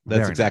 yes. That's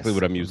Very exactly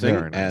nice. what I'm using.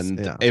 Very nice.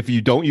 And if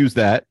you don't use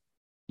that,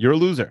 you're a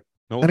loser.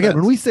 No and again,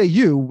 offense. when we say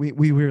you,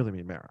 we really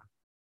mean Mara.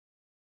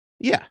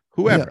 Yeah,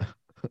 whoever.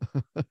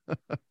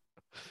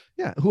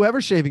 Yeah,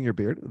 whoever's shaving your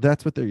beard,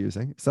 that's what they're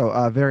using.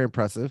 So very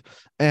impressive.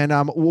 And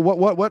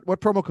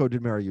what promo code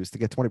did Mara use to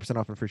get 20%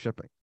 off and free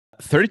shipping?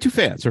 32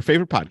 fans, her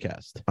favorite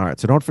podcast. All right,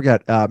 so don't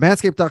forget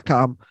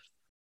manscaped.com.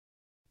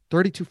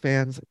 32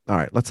 fans. All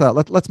right,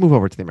 let's move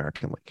over to the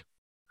American League.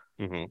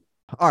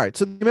 Mm-hmm. All right,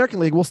 so the American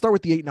League, we'll start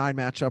with the 8-9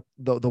 matchup,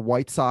 the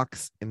White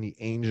Sox and the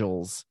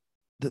Angels.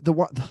 The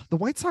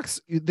White Sox,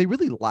 they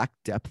really lack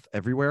depth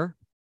everywhere.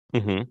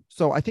 Mm-hmm.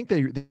 So I think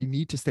they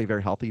need to stay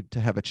very healthy to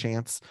have a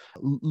chance.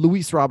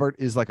 Luis Robert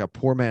is like a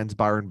poor man's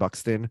Byron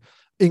Buxton.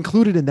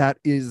 Included in that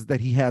is that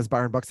he has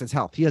Byron Buxton's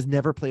health. He has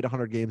never played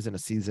 100 games in a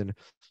season.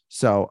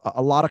 So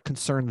a lot of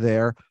concern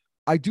there.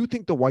 I do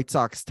think the White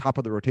Sox top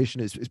of the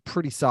rotation is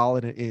pretty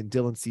solid in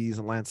Dylan Cease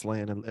and Lance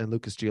Lynn and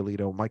Lucas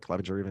Giolito, Mike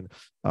Clevenger, even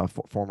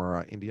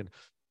former Indian.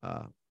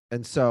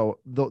 And so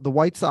the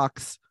White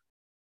Sox,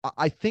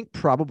 I think,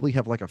 probably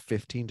have like a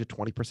 15 to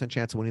 20%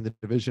 chance of winning the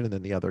division. And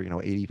then the other,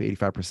 80,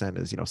 85%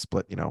 is,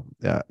 split,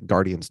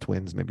 Guardians,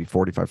 Twins, maybe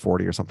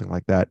 45-40 or something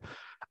like that.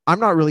 I'm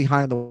not really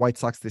high on the White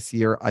Sox this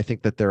year. I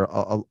think that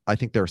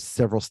they're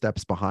several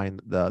steps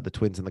behind the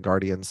Twins and the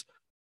Guardians.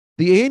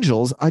 The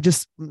Angels,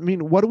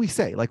 what do we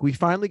say? Like, we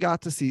finally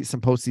got to see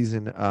some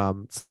postseason,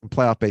 some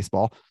playoff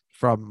baseball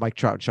from Mike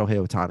Trout and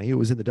Shohei Ohtani. It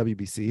was in the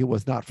WBC. It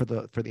was not for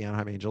the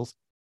Anaheim Angels.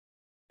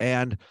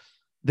 And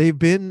they've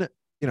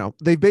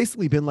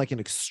basically been like an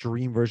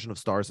extreme version of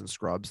Stars and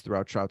Scrubs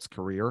throughout Trout's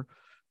career.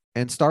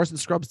 And Stars and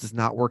Scrubs does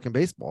not work in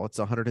baseball. It's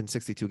a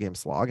 162 game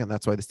slog. And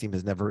that's why this team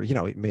has never,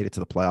 made it to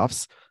the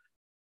playoffs.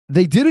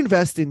 They did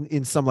invest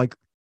in some like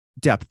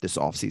depth this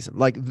offseason.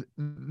 Like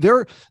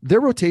their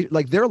rotation,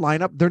 like their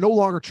lineup, they're no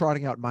longer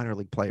trotting out minor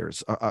league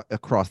players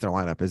across their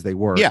lineup as they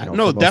were. Yeah,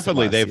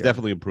 definitely. They've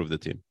definitely improved the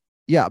team.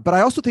 Yeah, but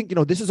I also think,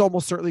 this is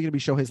almost certainly going to be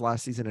Shohei's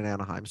last season in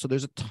Anaheim. So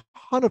there's a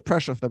ton of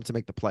pressure for them to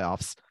make the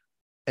playoffs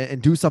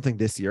and do something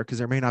this year, because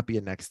there may not be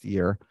a next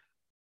year.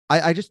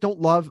 I just don't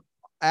love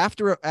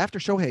after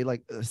Shohei,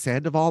 like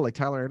Sandoval, like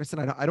Tyler Anderson.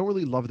 I don't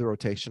really love the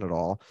rotation at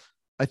all.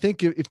 I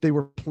think if they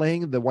were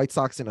playing the White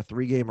Sox in a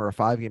 3-game or a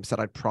 5-game set,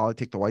 I'd probably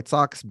take the White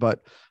Sox. But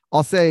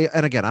I'll say,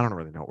 and again, I don't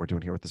really know what we're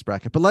doing here with this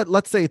bracket, but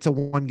let's say it's a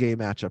 1-game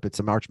matchup. It's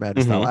a March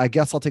Madness style. I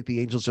guess I'll take the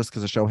Angels just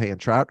because of Shohei and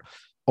Trout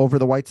over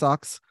the White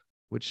Sox,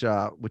 which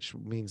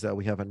means that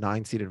we have a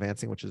 9 seed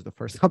advancing, which is the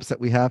first upset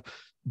we have.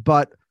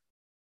 But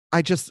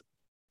I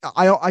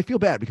feel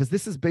bad because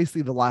this is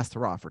basically the last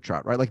hurrah for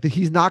Trout, right? Like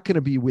he's not going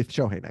to be with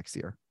Shohei next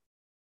year.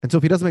 And so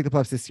if he doesn't make the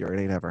playoffs this year,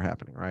 it ain't ever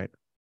happening, right?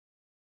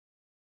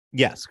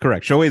 Yes,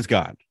 correct. Shohei's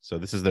gone. So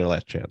this is their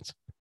last chance.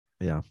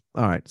 Yeah.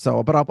 All right.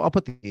 So, but I'll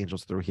put the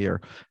Angels through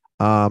here.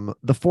 The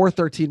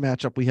 4-13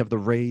 matchup, we have the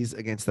Rays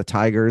against the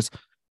Tigers.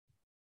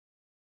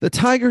 The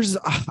Tigers,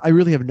 I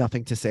really have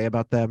nothing to say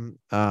about them.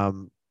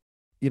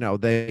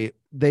 They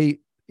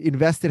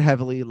invested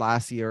heavily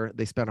last year.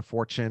 They spent a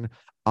fortune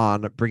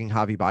on bringing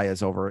Javi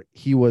Baez over.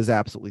 He was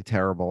absolutely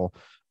terrible.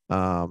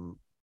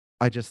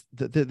 This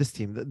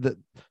team,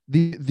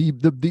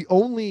 the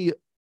only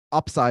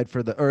upside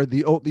for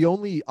the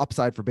only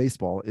upside for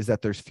baseball is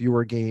that there's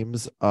fewer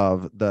games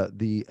of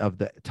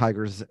the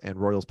Tigers and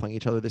Royals playing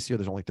each other this year.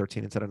 There's only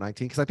 13 instead of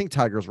 19, because I think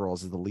Tigers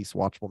Royals is the least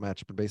watchable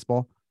matchup in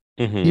baseball.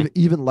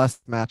 Even less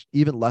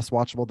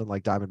watchable than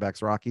like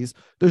Diamondbacks Rockies.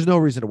 There's no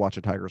reason to watch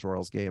a Tigers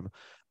Royals game.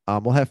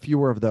 We'll have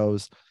fewer of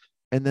those,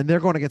 and then they're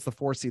going against the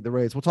 4 seed, the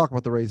Rays. We'll talk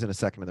about the Rays in a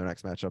second in their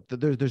next matchup.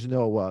 There's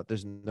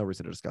no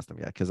reason to discuss them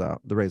yet, because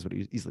the Rays would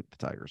easily beat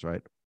the Tigers,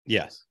 right?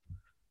 Yes.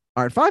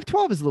 All right,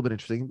 5-12 is a little bit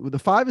interesting. The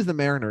 5 is the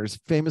Mariners,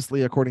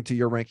 famously, according to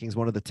your rankings,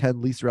 one of the 10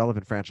 least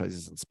relevant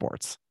franchises in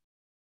sports.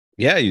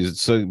 Yeah,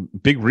 it's a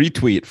big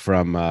retweet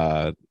from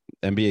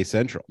NBA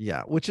Central.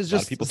 Yeah, which is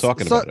just people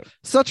talking about it.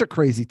 Such a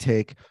crazy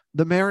take.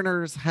 The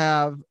Mariners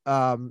have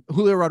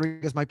Julio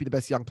Rodriguez might be the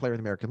best young player in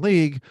the American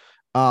League.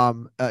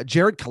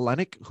 Jared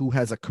Kelenic, who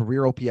has a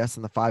career OPS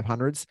in the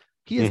 500s,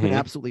 he has been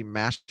absolutely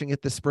mashing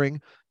it this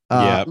spring.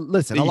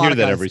 Listen, you hear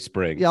that every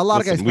spring. Yeah, a lot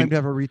of guys claim to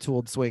have a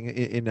retooled swing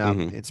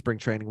in spring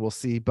training. We'll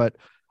see, but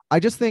I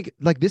just think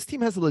like this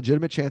team has a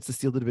legitimate chance to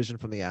steal the division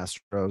from the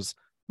Astros.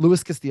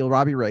 Luis Castillo,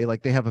 Robbie Ray,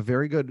 like they have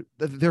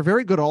they're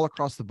very good all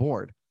across the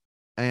board.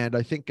 And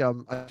I think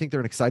they're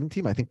an exciting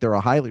team. I think they're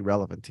a highly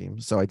relevant team.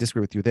 So I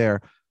disagree with you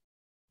there.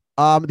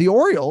 The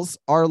Orioles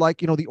are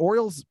the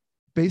Orioles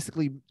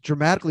basically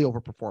dramatically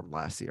overperformed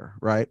last year,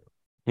 right?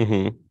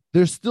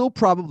 They're still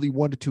probably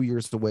 1 to 2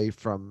 years away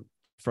from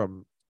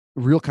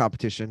real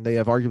competition. They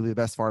have arguably the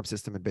best farm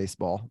system in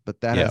baseball,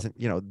 but that hasn't,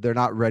 they're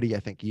not ready, I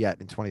think,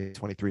 yet in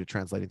 2023 to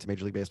translate into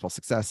Major League Baseball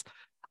success.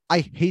 I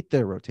hate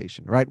their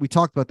rotation, right? We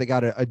talked about they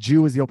got a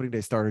Jew as the opening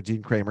day starter,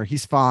 Dean Kramer.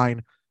 He's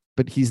fine,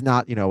 but he's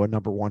not, a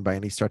number 1 by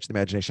any stretch of the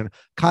imagination.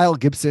 Kyle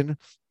Gibson,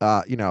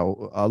 a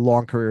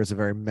long career as a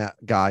very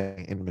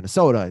guy in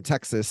Minnesota and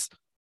Texas.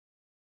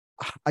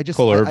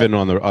 Cole Irvin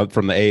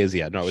from the A's.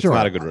 Yeah, no, it's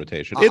not a good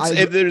rotation.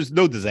 There's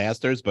no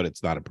disasters, but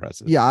it's not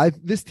impressive. Yeah,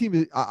 this team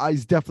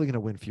is definitely going to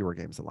win fewer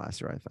games than last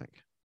year,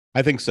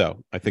 I think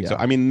so. So.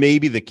 I mean,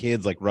 maybe the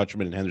kids like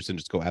Rutschman and Henderson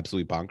just go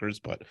absolutely bonkers,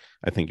 but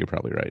I think you're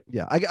probably right.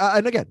 Yeah,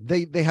 and again,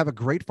 they have a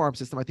great farm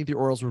system. I think the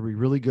Orioles will be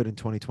really good in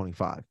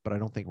 2025, but I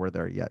don't think we're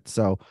there yet.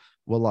 So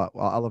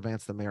I'll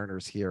advance the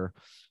Mariners here.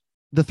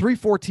 The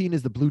 3-14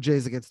 is the Blue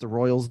Jays against the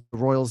Royals. The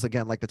Royals,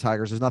 again, like the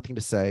Tigers, there's nothing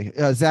to say.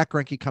 Zach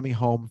Greinke coming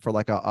home for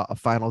like a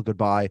final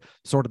goodbye,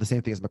 sort of the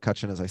same thing as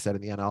McCutchen, as I said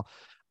in the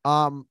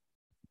NL.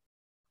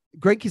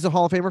 Greinke's a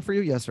Hall of Famer for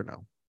you, yes or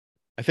no?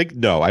 I think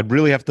no. I'd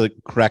really have to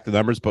crack the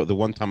numbers, but the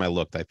one time I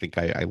looked, I think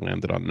I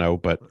landed on no.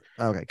 But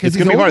okay, because it's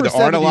going to be hard. There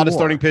aren't a lot of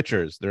starting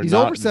pitchers. He's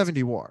over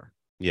 70 WAR.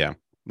 Yeah,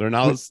 there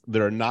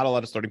are not a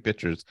lot of starting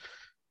pitchers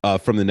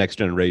from the next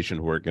generation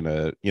who are going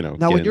to,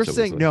 Now, when you're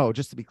saying no,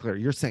 just to be clear,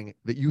 you're saying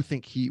that you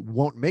think he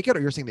won't make it, or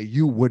you're saying that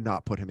you would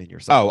not put him in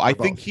yourself? Oh, I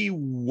think he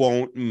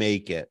won't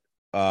make it.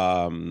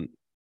 I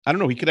don't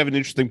know. He could have an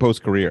interesting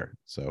post career.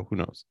 So who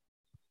knows?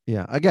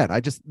 Yeah. Again,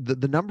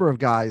 the number of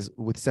guys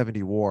with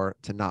 70 WAR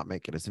to not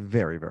make it is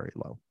very, very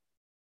low.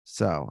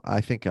 So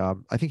I think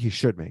he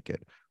should make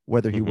it.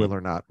 Whether he will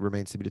or not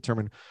remains to be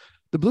determined.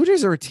 The Blue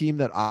Jays are a team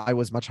that I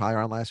was much higher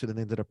on last year than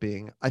they ended up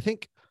being. I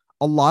think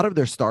a lot of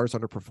their stars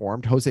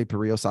underperformed. Jose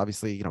Barrios,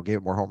 obviously, gave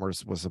up more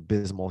homers, was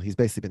abysmal. He's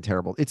basically been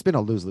terrible. It's been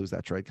a lose-lose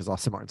that trade because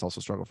Austin Martin's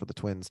also struggled for the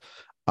Twins.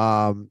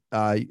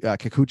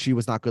 Kikuchi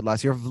was not good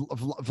last year.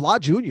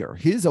 Vlad Jr.,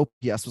 his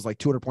OPS was like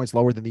 200 points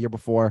lower than the year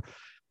before.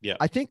 Yeah,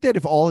 I think that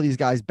if all of these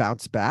guys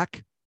bounce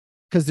back,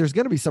 because there's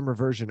going to be some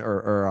reversion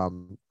or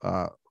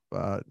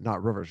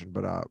not reversion,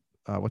 but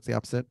what's the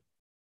opposite?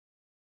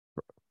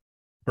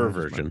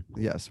 Perversion.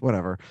 Yes,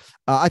 whatever.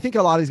 I think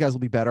a lot of these guys will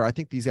be better. I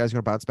think these guys are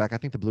going to bounce back. I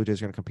think the Blue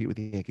Jays are going to compete with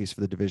the Yankees for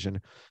the division.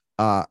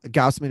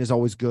 Gausman is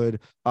always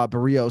good.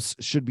 Barrios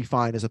should be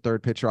fine as a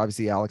third pitcher.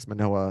 Obviously, Alex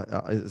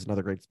Manoah is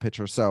another great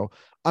pitcher. So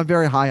I'm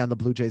very high on the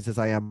Blue Jays, as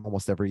I am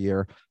almost every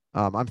year.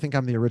 I think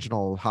I'm the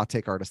original hot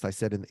take artist. I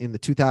said in the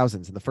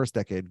 2000s, in the first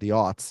decade, the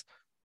aughts,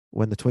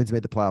 when the Twins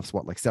made the playoffs,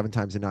 like 7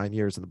 times in 9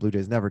 years, and the Blue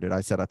Jays never did.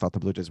 I said I thought the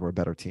Blue Jays were a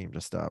better team.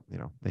 Just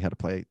they had to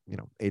play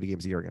 80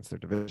 games a year against their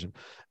division.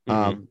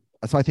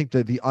 So I think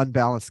the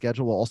unbalanced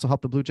schedule will also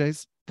help the Blue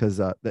Jays because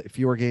the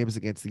fewer games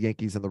against the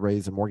Yankees and the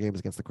Rays and more games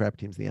against the crap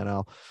teams in the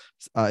NL,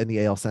 in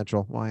the AL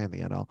Central. Why in the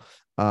NL?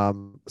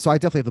 So I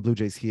definitely have the Blue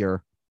Jays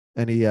here.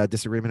 Any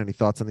disagreement? Any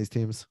thoughts on these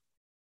teams?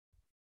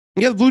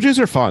 Yeah, the Blue Jays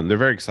are fun. They're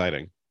very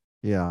exciting.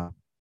 Yeah.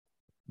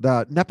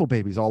 The Nepo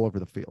babies all over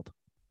the field.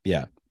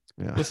 Yeah.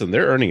 Listen,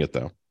 they're earning it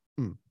though.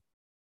 All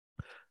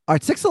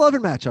right, 6-11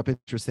 matchup.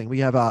 Interesting. We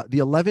have the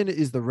 11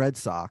 is the Red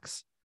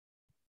Sox.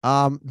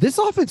 This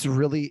offense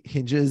really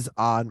hinges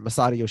on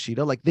Masada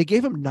Yoshida. Like they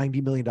gave him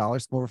 $90 million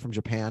over from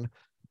Japan.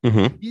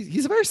 Mm-hmm.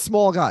 He's a very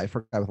small guy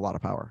for a guy with a lot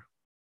of power.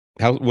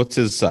 What's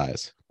his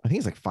size? I think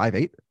he's like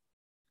 5'8".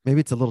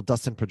 Maybe it's a little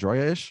Dustin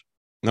Pedroia-ish.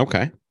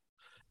 Okay.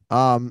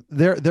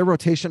 Their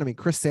rotation. I mean,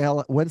 Chris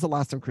Sale. When's the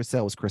last time Chris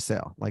Sale was Chris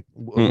Sale? Like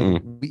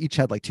we each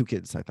had like 2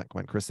 kids. I think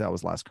when Chris Sale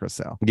was last Chris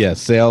Sale. Yeah,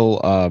 Sale.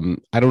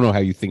 I don't know how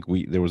you think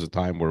there was a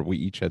time where we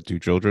each had 2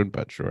 children,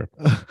 but sure.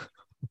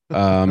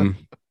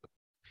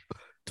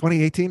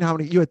 2018. How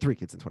many? You had 3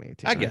 kids in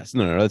 2018. I guess.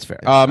 No, that's fair.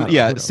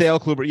 Yeah, Sale,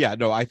 Kluber. Yeah,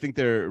 no, I think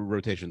their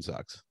rotation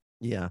sucks.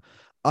 Yeah.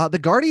 The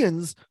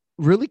Guardians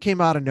really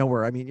came out of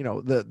nowhere. I mean,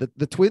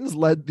 the Twins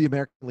led the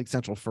American League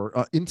Central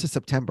for into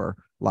September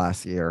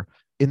last year.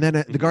 And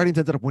then the Guardians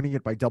ended up winning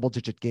it by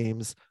double-digit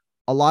games.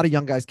 A lot of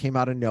young guys came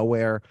out of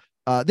nowhere.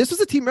 This was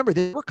a team, remember,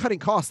 they were cutting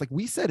costs. Like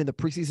we said in the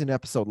preseason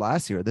episode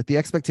last year, that the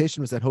expectation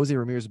was that Jose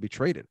Ramirez would be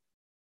traded.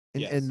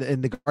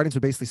 And the Guardians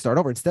would basically start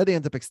over. Instead, they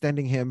ended up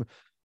extending him.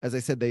 As I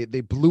said, they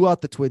blew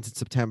out the Twins in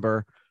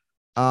September.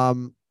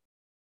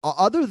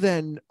 Other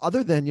than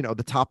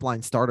the top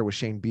line starter was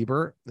Shane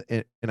Bieber,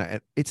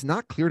 and it's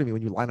not clear to me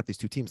when you line up these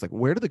two teams, like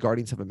where do the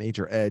Guardians have a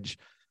major edge?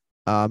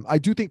 I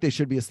do think they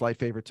should be a slight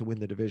favorite to win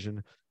the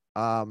division.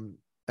 And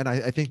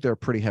I think they're a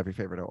pretty heavy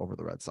favorite over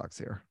the Red Sox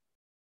here.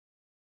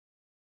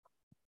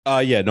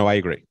 Yeah, no, I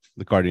agree.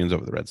 The Guardians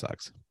over the Red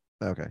Sox.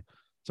 Okay.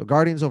 So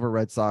Guardians over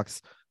Red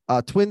Sox.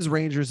 Twins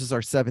Rangers is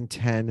our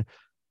 7-10.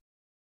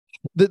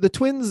 The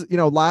Twins,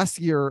 last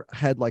year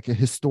had like a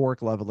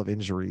historic level of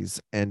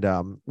injuries and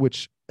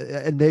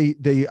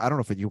they I don't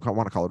know if you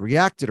want to call it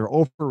reacted or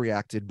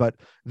overreacted, but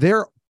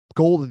their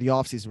goal in the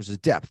offseason was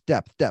just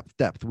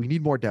depth. We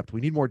need more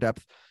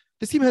depth.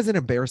 This team has an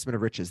embarrassment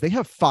of riches. They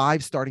have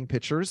 5 starting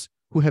pitchers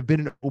who have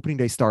been an opening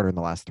day starter in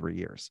the last 3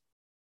 years.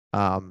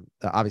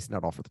 Obviously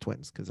not all for the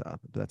Twins because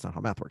that's not how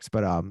math works,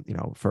 but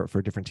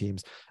for different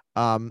teams.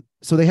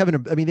 So they have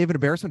an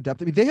embarrassment of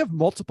depth. I mean, they have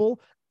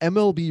multiple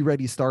MLB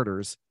ready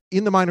starters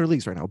in the minor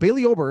leagues right now.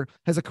 Bailey Ober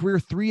has a career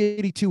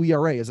 3.82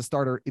 ERA as a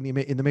starter in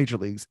the major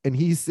leagues, and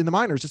he's in the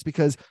minors just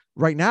because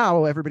right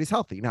now everybody's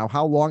healthy. Now,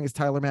 how long is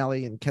Tyler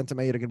Mahle and Kenta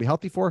Maeda going to be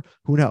healthy for?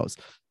 Who knows?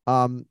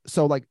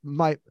 So like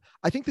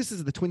I think this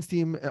is the Twins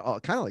team,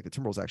 kind of like the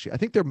Timberwolves. Actually, I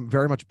think they're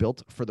very much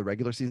built for the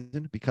regular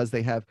season because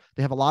they have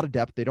a lot of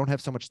depth. They don't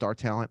have so much star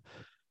talent.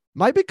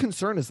 My big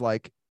concern is I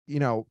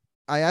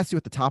asked you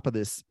at the top of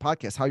this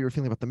podcast how you were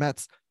feeling about the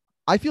Mets.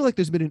 I feel like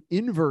there's been an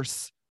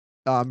inverse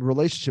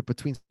relationship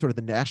between sort of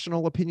the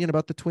national opinion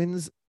about the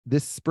Twins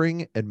this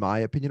spring and my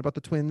opinion about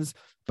the Twins,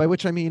 by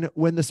which I mean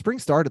when the spring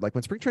started, like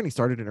when spring training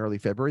started in early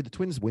February, the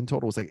Twins win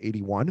total was like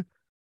 81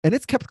 and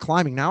it's kept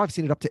climbing. Now I've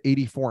seen it up to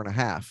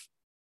 84.5.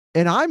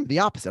 And I'm the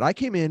opposite. I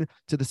came in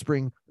to the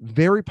spring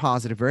very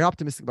positive, very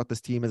optimistic about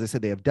this team. As I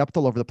said, they have depth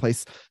all over the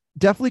place.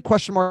 Definitely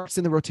question marks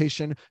in the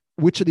rotation.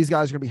 Which of these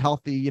guys are going to be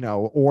healthy,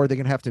 or they're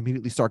going to have to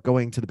immediately start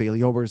going to the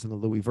Bailey Overs and the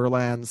Louis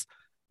Verlans.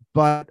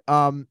 But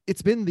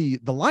it's been the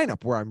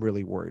lineup where I'm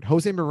really worried.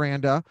 Jose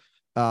Miranda,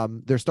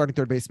 Their starting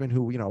third baseman,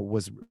 who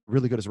was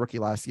really good as a rookie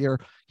last year,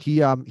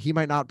 he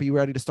might not be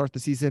ready to start the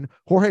season.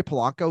 Jorge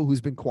Polanco,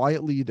 who's been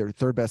quietly their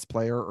third best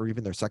player or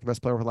even their second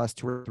best player over the last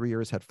 2 or 3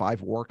 years, had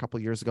 5 WAR a couple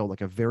of years ago,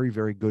 like a very,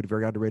 very good,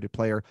 very underrated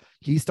player.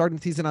 He's starting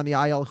the season on the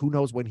IL. Who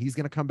knows when he's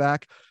going to come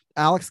back?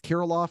 Alex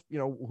Kirilloff,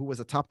 who was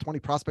a top 20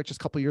 prospect just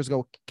a couple of years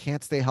ago,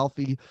 can't stay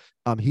healthy.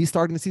 He's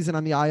starting the season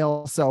on the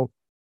IL. So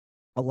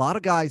a lot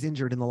of guys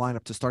injured in the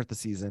lineup to start the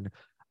season.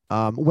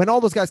 When all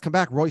those guys come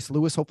back, Royce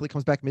Lewis hopefully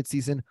comes back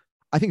midseason.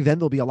 I think then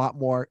they'll be a lot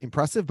more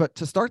impressive. But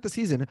to start the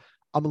season,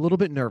 I'm a little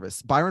bit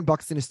nervous. Byron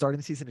Buxton is starting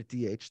the season at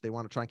DH. They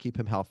want to try and keep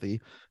him healthy.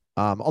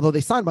 Although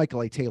they signed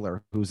Michael A.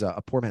 Taylor, who's a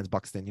poor man's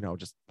Buxton,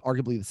 just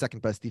arguably the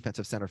second best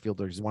defensive center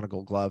fielder. He's won a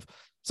Gold Glove.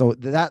 So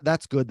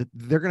that's good.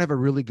 They're going to have a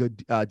really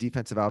good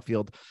defensive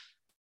outfield.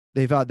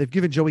 They've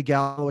given Joey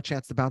Gallo a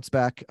chance to bounce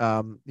back.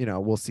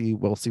 We'll see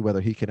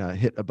whether he can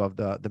hit above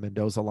the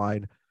Mendoza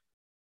line.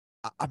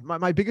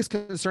 My biggest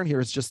concern here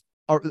is just,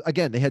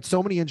 again, they had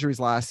so many injuries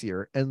last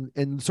year,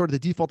 and sort of the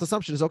default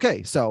assumption is,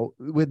 okay, so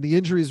when the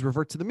injuries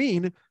revert to the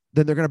mean,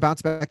 then they're going to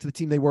bounce back to the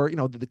team they were,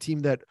 the team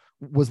that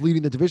was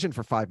leading the division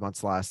for 5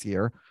 months last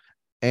year.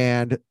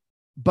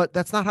 But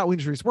that's not how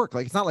injuries work.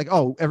 Like, it's not like,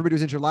 oh, everybody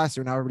was injured last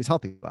year, now everybody's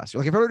healthy last year.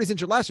 Like, if everybody's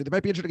injured last year, they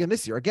might be injured again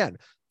this year. Again,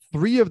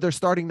 3 of their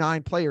starting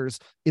 9 players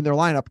in their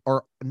lineup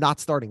are not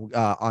starting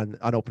on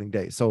opening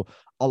day. So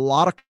a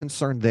lot of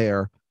concern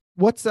there.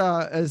 What's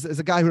as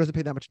a guy who doesn't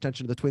pay that much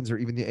attention to the Twins or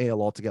even the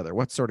AL altogether,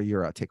 what's sort of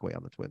your takeaway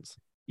on the Twins?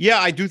 Yeah,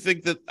 I do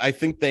think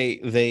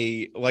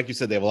they like you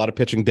said, they have a lot of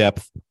pitching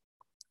depth.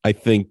 I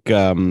think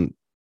the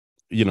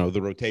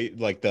rotate,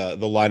 like the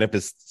lineup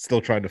is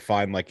still trying to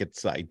find like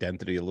its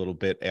identity a little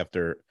bit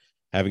after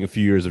having a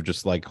few years of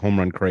just like home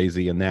run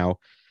crazy. And now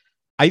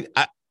I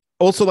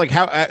also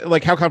how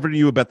confident are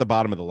you about the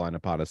bottom of the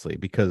lineup, honestly,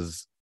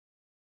 because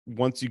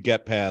once you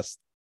get past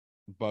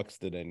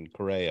Buxton and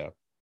Correa,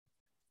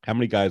 how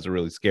many guys are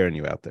really scaring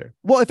you out there?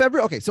 Well,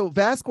 so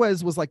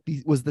Vasquez was like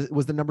was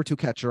the number 2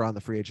 catcher on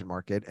the free agent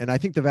market, and I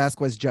think the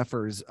Vasquez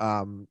Jeffers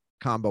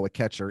combo at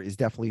catcher is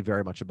definitely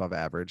very much above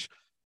average.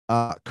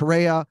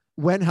 Correa,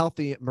 when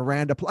healthy,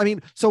 Miranda.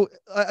 So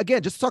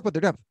again, just to talk about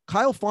their depth,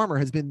 Kyle Farmer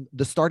has been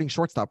the starting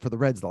shortstop for the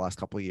Reds the last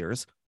couple of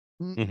years.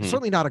 Mm-hmm.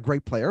 Certainly not a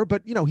great player,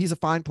 but he's a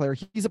fine player.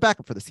 He's a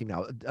backup for this team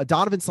now.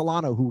 Donovan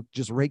Solano, who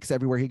just rakes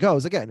everywhere he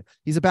goes. Again,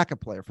 he's a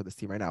backup player for this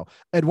team right now.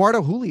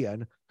 Eduardo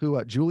Julian,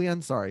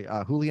 Julian,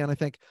 I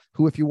think,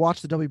 who, if you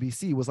watch the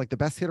WBC, was like the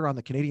best hitter on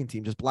the Canadian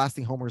team, just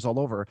blasting homers all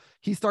over.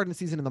 He's starting the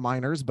season in the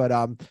minors, but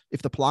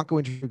if the Polanco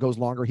injury goes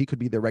longer, he could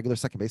be their regular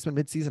second baseman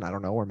midseason. I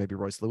don't know, or maybe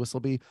Royce Lewis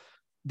will be.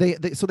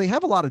 So they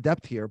have a lot of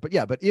depth here, but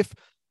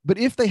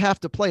if they have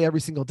to play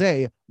every single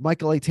day,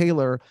 Michael A.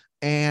 Taylor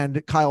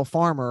and Kyle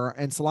Farmer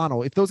and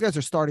Solano, if those guys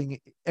are starting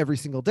every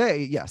single day,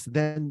 yes,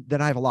 then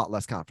I have a lot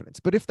less confidence.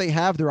 But if they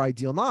have their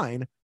ideal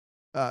 9,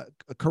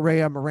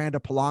 Correa, Miranda,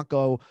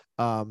 Polanco,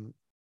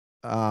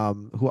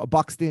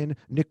 Buxton,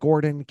 Nick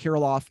Gordon,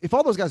 Kirilloff, if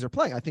all those guys are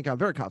playing, I think I'm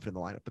very confident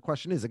in the lineup. The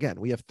question is, again,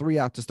 we have 3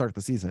 out to start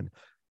the season.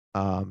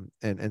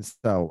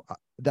 So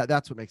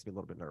that's what makes me a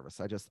little bit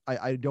nervous.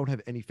 I don't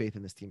have any faith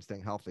in this team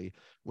staying healthy,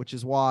 which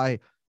is why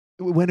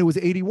when it was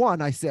 81,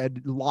 I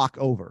said lock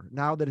over.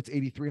 Now that it's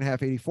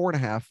 83.5,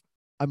 84.5,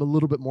 I'm a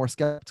little bit more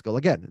skeptical.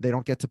 Again, they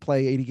don't get to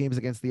play 80 games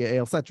against the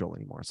AL Central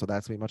anymore, so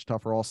that's gonna be much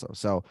tougher also.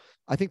 So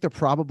I think they're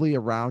probably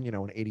around,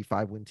 an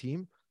 85 win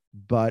team,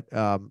 but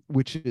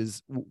which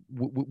is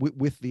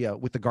with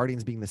the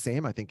Guardians being the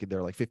same, I think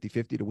they're like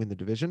 50-50 to win the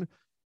division.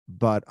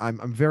 But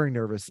I'm very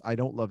nervous. I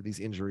don't love these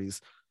injuries.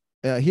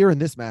 Here in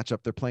this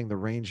matchup, they're playing the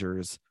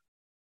Rangers.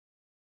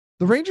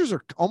 The Rangers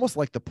are almost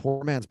like the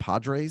poor man's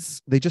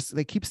Padres. They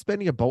keep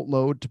spending a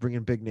boatload to bring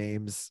in big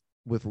names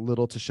with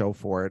little to show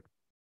for it.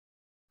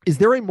 Is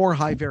there a more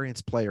high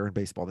variance player in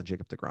baseball than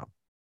Jacob deGrom?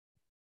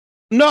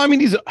 No, I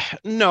mean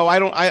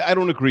I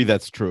don't agree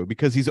that's true,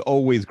 because he's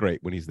always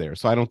great when he's there.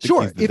 So I don't think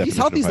sure. If he's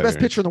healthy, he's the best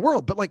pitcher in the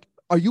world. But like,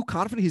 are you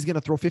confident he's going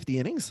to throw 50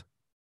 innings?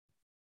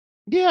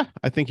 Yeah,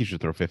 I think he should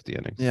throw 50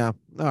 innings. Yeah.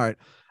 All right.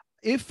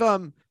 If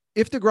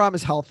deGrom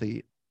is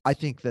healthy, I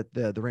think that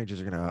the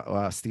Rangers are going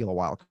to steal a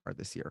wild card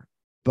this year.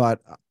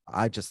 But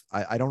I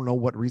don't know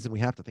what reason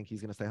we have to think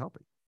he's going to stay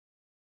healthy.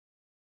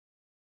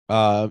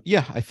 I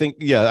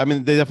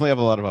mean, they definitely have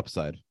a lot of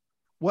upside.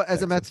 What,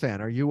 as a Mets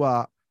fan, are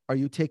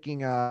you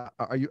taking are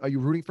you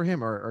rooting for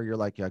him, or you're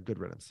like, yeah, good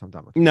riddance, I'm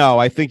done with him? No,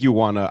 I think you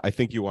want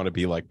to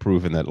be like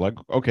proven that, like,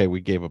 okay, we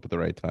gave up at the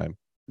right time.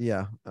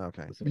 Yeah.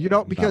 Okay.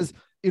 Because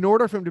in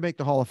order for him to make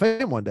the Hall of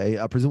Fame one day,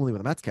 presumably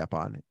with a Mets cap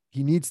on,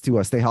 he needs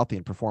to stay healthy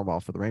and perform well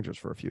for the Rangers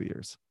for a few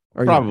years.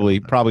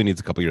 Probably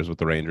needs a couple years with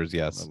the Rangers.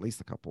 Yes, at least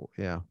a couple.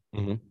 Yeah.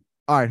 Mm-hmm.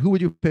 All right. Who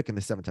would you pick in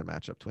the 7-10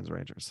 matchup, Twins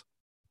Rangers?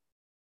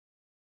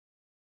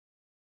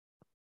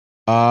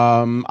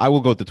 I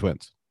will go with the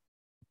Twins.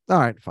 All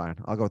right, fine.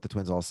 I'll go with the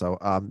Twins also.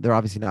 They're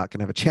obviously not going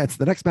to have a chance in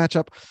the next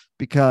matchup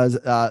because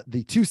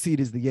the 2 seed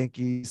is the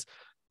Yankees.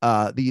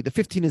 The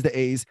 15 is the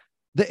A's.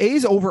 The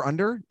A's over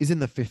under is in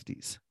the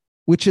 50s,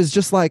 which is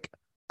just like,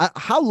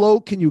 how low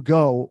can you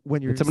go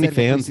when you're so many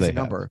fans they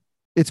number?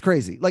 It's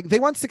crazy. Like, they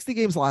won 60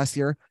 games last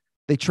year.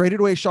 They traded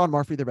away Sean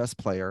Murphy, their best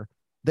player.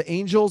 The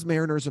Angels,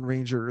 Mariners, and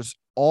Rangers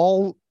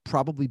all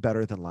probably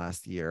better than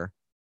last year.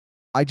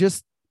 I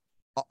just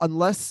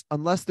unless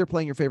they're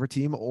playing your favorite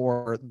team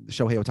or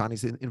Shohei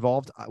Ohtani's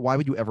involved, why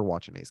would you ever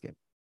watch an A's game?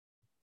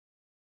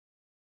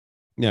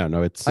 Yeah,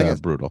 no, it's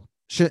brutal.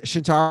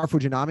 Shintaro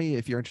Fujinami,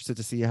 if you're interested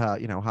to see how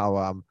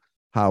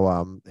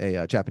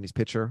a Japanese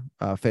pitcher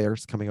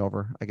fares coming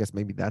over, I guess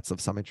maybe that's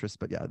of some interest.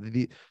 But yeah,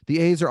 the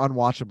A's are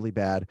unwatchably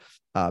bad,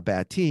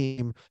 bad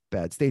team,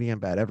 bad stadium,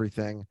 bad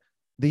everything.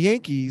 The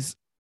Yankees,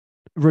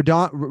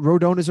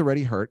 Rodon is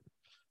already hurt,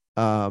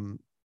 and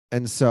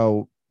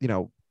so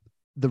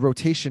the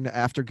rotation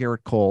after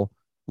Garrett Cole,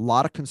 a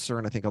lot of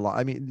concern. I think a lot.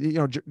 I mean,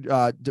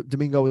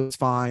 Domingo is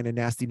fine and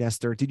Nasty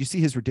Nestor. Did you see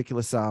his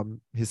ridiculous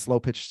his slow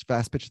pitch,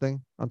 fast pitch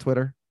thing on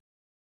Twitter?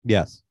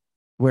 Yes,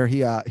 where he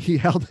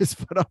held his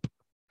foot up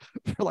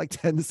for like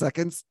 10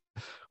 seconds,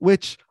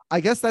 which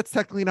I guess that's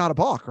technically not a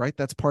balk, right?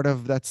 That's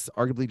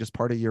arguably just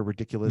part of your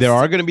ridiculous. There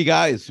are going to be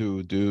guys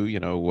who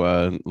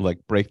do, like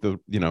break the,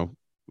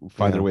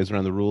 find their ways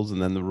around the rules,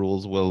 and then the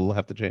rules will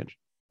have to change.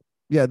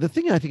 Yeah, the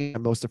thing I think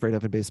I'm most afraid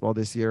of in baseball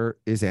this year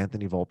is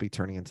Anthony Volpe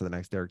turning into the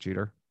next Derek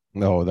Jeter.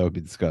 No, that would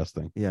be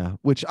disgusting. Yeah,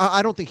 which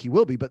I don't think he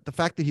will be, but the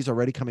fact that he's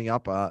already coming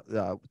up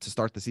to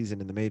start the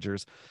season in the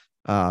majors,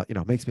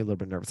 makes me a little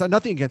bit nervous.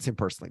 Nothing against him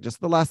personally.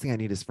 Just the last thing I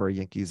need is for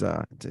Yankees,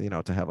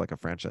 to have like a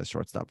franchise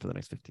shortstop for the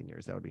next 15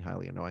 years. That would be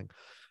highly annoying.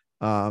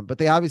 But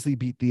they obviously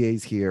beat the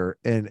A's here,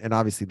 and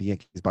obviously the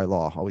Yankees by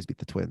law always beat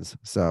the Twins.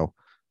 So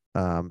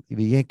the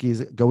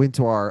Yankees go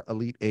into our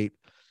Elite Eight,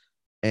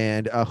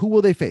 and who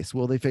will they face?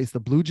 Will they face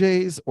the Blue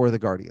Jays or the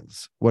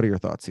Guardians? What are your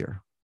thoughts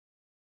here?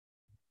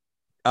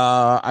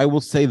 I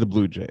will say the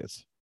Blue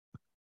Jays.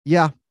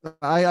 Yeah,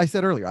 I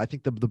said earlier, I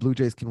think the Blue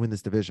Jays can win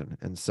this division.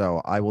 And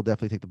so I will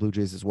definitely take the Blue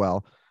Jays as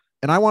well.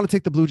 And I want to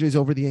take the Blue Jays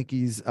over the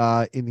Yankees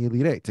in the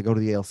Elite Eight to go to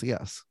the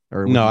ALCS.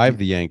 No, I have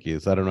the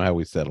Yankees. I don't know how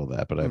we settle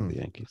that, but I have the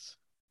Yankees.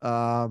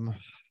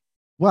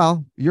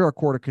 Well, you're a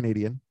quarter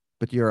Canadian,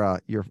 but you're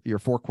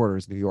 4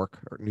 quarters New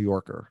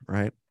Yorker,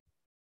 right?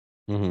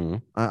 Mm-hmm.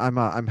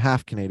 I'm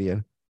half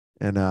Canadian.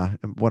 And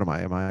what am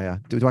I?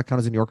 Do I count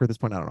as a New Yorker at this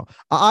point? I don't know.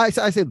 I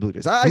say the Blue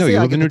Jays. You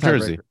live in New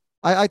Jersey.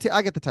 I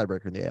get the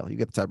tiebreaker in the AL. You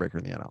get the tiebreaker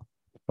in the NL.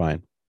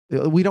 Fine.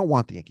 We don't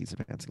want the Yankees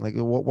advancing. Like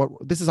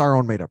what? This is our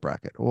own made up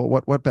bracket.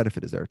 What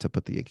benefit is there to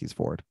put the Yankees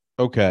forward?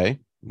 Okay.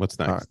 What's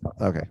next?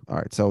 All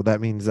right. So that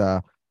means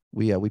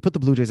we put the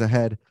Blue Jays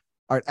ahead.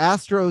 All right.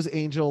 Astros,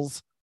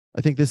 Angels.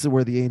 I think this is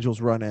where the Angels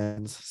run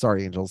ends.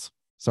 Sorry, Angels.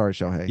 Sorry,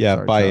 Shohei. Yeah.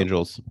 Sorry, bye, Joe.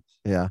 Angels.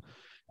 Yeah.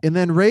 And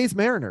then Rays,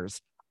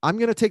 Mariners. I'm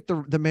going to take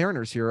the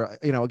Mariners here.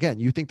 Again,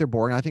 you think they're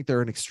boring. I think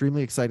they're an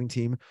extremely exciting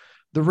team.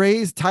 The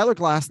Rays, Tyler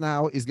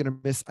Glasnow is going to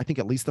miss, I think,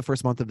 at least the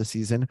first month of the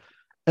season.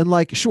 And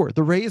sure,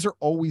 the Rays are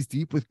always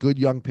deep with good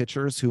young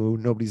pitchers who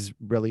nobody's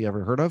really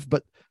ever heard of,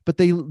 but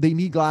they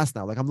need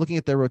Glasnow. I'm looking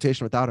at their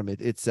rotation without him.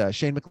 It's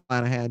Shane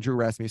McClanahan, Drew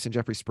Rasmussen,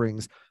 Jeffrey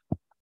Springs.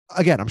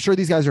 Again, I'm sure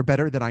these guys are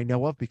better than I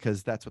know of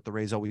because that's what the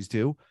Rays always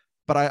do.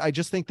 But I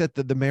just think that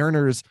the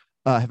Mariners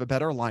have a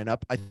better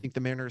lineup. I think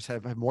the Mariners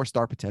have more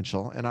star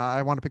potential, and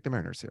I want to pick the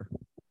Mariners here.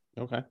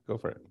 Okay, go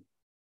for it.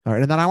 All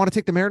right, and then I want to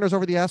take the Mariners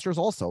over the Astros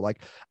also.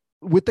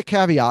 With the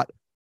caveat,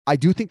 I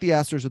do think the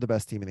Astros are the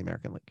best team in the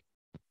American League.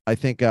 I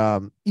think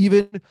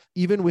even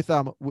with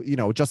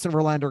Justin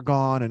Verlander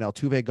gone and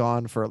Altuve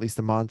gone for at least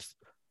a month,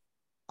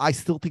 I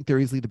still think they're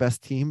easily the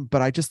best team.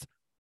 But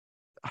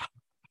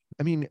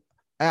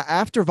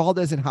after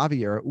Valdez and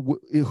Javier,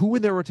 who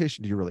in their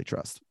rotation do you really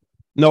trust?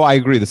 No, I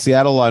agree. The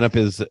Seattle lineup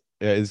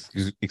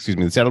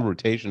the Seattle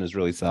rotation is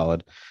really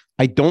solid.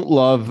 You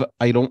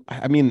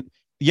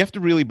have to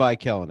really buy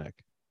Kelenic,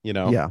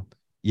 Yeah.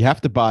 You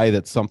have to buy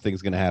that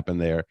something's going to happen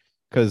there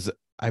because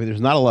there's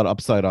not a lot of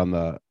upside on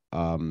the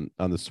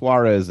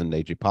Suarez and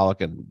AJ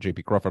Pollock and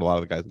JP Crawford, a lot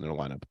of the guys in their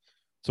lineup.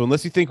 So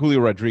unless you think Julio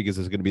Rodriguez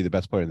is going to be the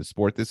best player in the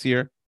sport this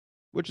year,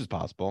 which is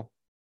possible,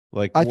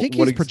 I think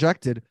he's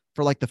projected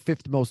for the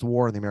 5th most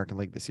WAR in the American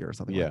League this year or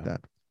something like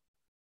that.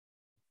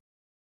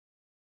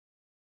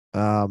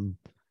 I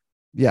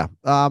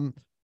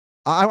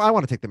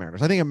want to take the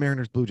Mariners. I think a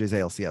Mariners Blue Jays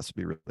ALCS would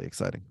be really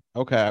exciting.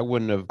 Okay, I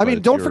wouldn't have.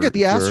 Don't forget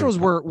the Astros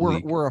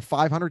were a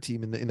 500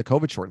 team in the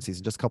COVID shortened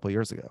season just a couple of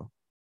years ago.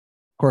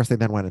 Of course, they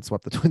then went and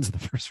swept the Twins in the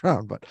first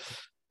round. But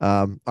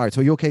all right,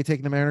 so are you okay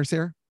taking the Mariners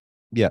here?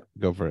 Yeah,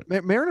 go for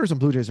it. Mariners and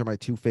Blue Jays are my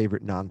 2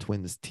 favorite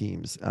non-Twins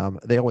teams.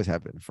 They always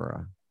have been for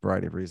a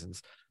variety of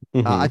reasons.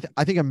 Mm-hmm.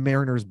 I think a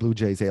Mariners Blue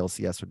Jays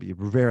ALCS would be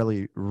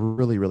really,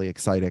 really, really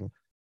exciting.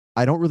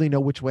 I don't really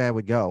know which way I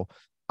would go.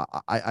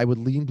 I would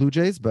lean Blue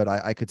Jays, but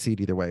I could see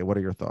it either way. What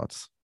are your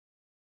thoughts?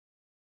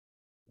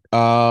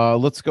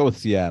 Let's go with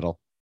Seattle.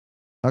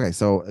 Okay,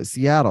 so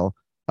Seattle,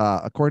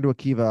 according to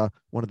Akiva,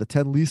 one of the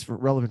 10 least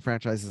relevant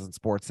franchises in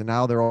sports, and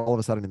now they're all of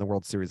a sudden in the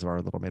World Series of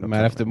our little made-up. Might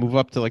have to move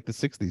up to the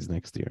 60s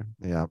next year.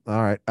 Yeah.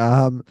 All right.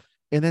 And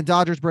then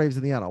Dodgers Braves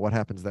in the NL. What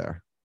happens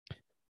there?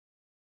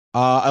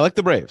 I like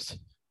the Braves.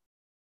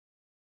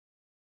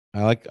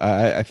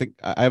 I think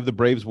I have the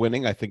Braves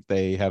winning. I think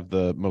they have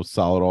the most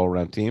solid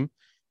all-around team.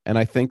 And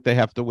I think they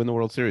have to win the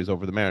World Series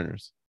over the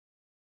Mariners.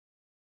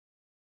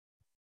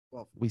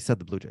 Well, we said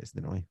the Blue Jays,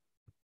 didn't we?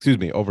 Excuse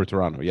me, over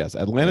Toronto. Yes,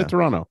 Atlanta,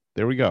 Toronto.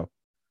 There we go.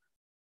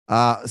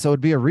 So it'd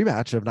be a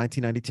rematch of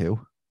 1992.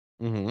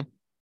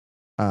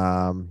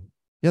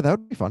 Yeah, that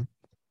would be fun.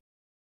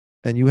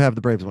 And you have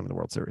the Braves winning the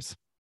World Series.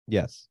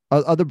 Yes.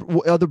 Are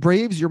the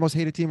Braves your most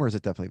hated team, or is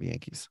it definitely the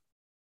Yankees?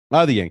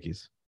 The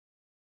Yankees.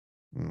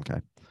 Okay.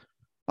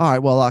 All right.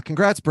 Well,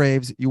 congrats,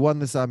 Braves. You won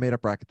this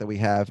made-up bracket that we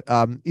have.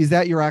 Is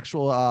that your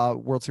actual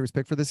World Series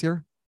pick for this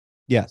year?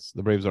 Yes,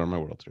 the Braves are my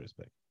World Series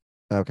pick.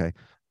 Okay.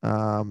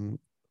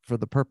 For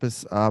the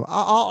purpose,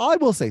 I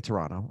will say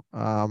Toronto.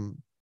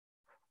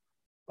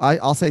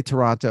 I'll say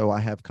Toronto. I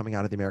have coming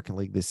out of the American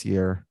League this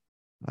year.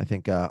 I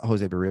think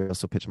Jose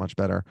Barrios will pitch much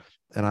better.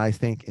 And I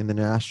think in the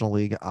National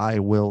League, I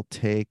will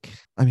take.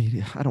 I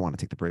mean, I don't want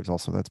to take the Braves.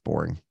 Also, that's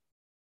boring.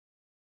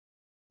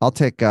 I'll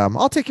take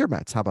your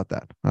Mets. How about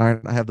that? All right.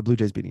 I have the Blue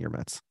Jays beating your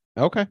Mets.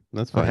 Okay,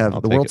 that's fine. I have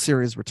the World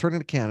Series returning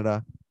to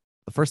Canada,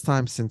 the first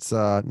time since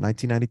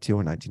 1992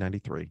 and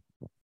 1993.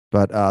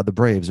 But the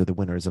Braves are the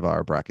winners of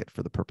our bracket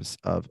for the purpose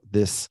of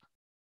this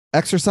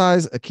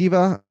exercise.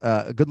 Akiva,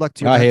 good luck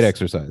to you. I hate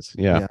exercise.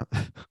 Yeah.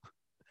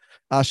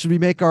 Should we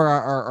make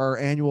our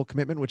annual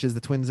commitment, which is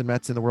the Twins and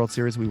Mets in the World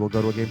Series? We will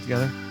go to a game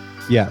together.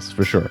 Yes,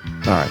 for sure.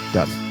 All right,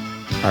 done.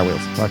 All right,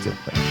 Wheels. Talk to you.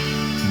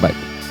 Bye.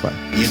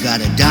 You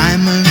got a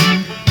diamond.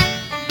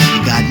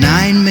 You got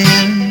 9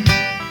 men. You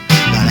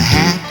got a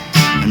hat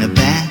and a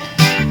bat,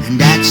 and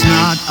that's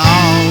not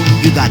all.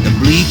 You got the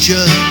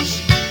bleachers.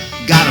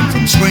 Got them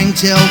from spring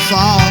till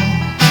fall.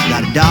 You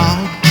got a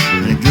dog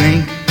and a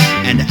drink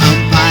and the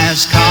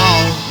umpire's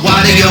call.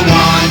 What do you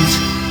want?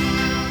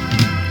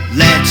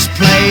 Let's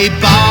play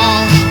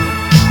ball.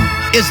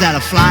 Is that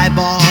a fly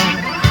ball?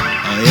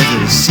 Or is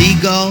it a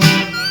seagull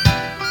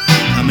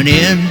coming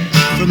in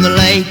from the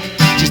lake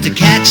just to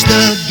catch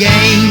the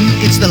game?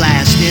 It's the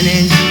last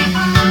inning.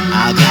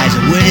 Our guys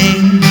are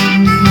winning.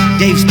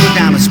 Dave's put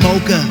down a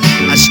smoker,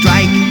 a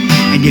strike,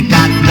 and you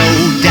got no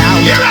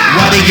doubt.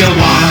 What do you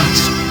want?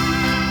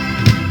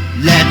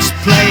 Let's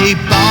play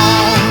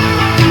ball.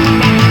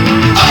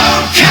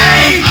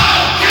 Okay,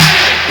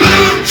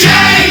 Blue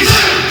Jays.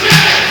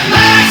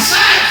 Let's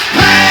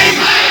play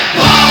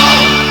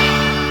ball.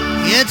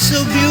 It's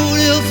a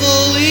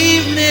beautiful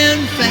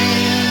evening,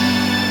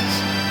 fans.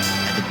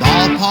 At the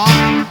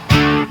ballpark,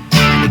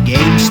 and the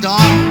game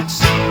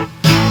starts.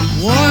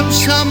 Warm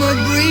summer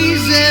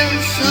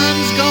breezes,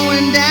 sun's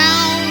going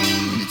down,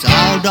 and it's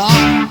all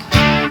dark.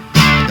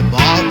 At the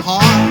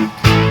ballpark,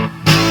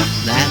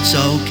 that's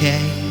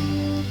okay.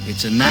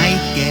 It's a night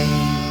game.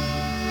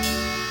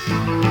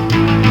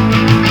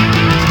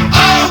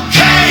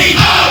 Okay,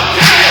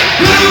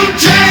 Blue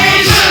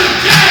Jays,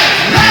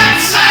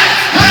 let's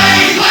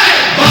play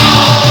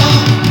ball.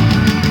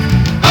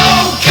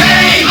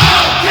 Okay,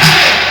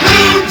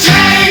 Blue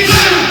Jays,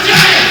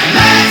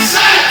 let's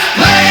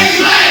play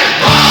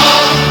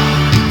ball.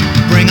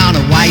 Bring on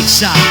the White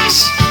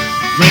Sox,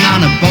 bring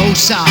on the Bo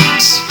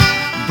Sox,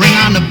 bring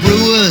on the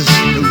Brewers,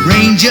 the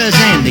Rangers,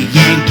 and the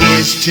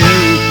Yankees too.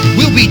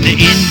 We'll beat the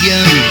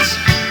Indians,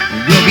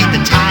 we'll beat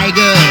the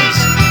Tigers,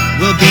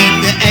 we'll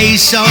beat the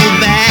A's so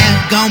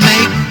bad, gonna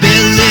make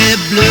Billy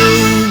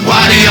blue.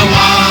 What do you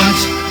want?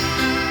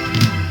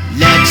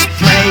 Let's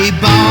play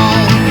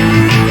ball.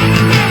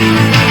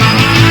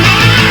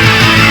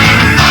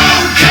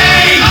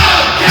 Okay,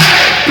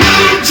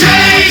 Blue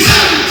Jays,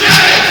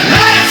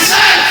 let's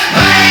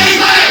play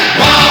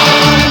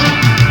ball.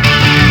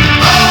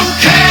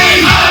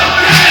 Okay,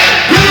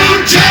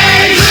 Blue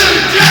Jays,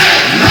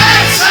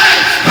 let's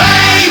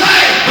play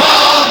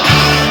ball.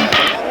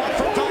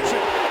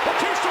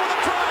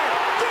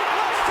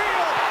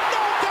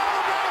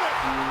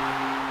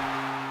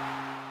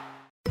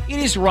 It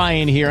is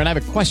Ryan here, and I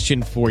have a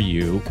question for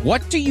you.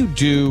 What do you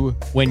do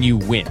when you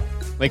win?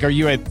 Like, are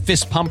you a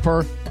fist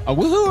pumper, a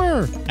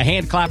woohooer, a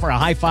hand clapper, a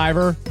high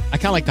fiver? I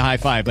kind of like the high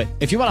five, but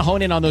if you want to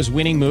hone in on those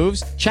winning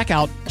moves, check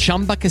out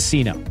Chumba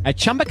Casino. At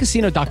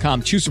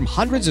ChumbaCasino.com, choose from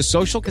hundreds of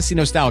social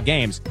casino style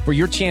games for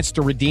your chance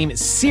to redeem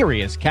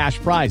serious cash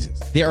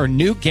prizes. There are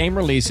new game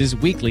releases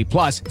weekly,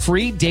 plus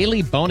free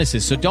daily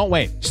bonuses. So don't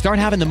wait. Start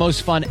having the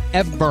most fun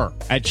ever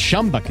at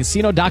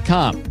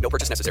ChumbaCasino.com. No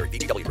purchase necessary.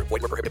 VGW Group.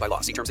 Void where prohibited by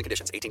law. See terms and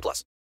conditions.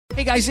 18+.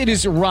 Hey guys, it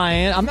is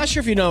Ryan. I'm not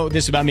sure if you know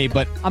this about me,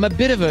 but I'm a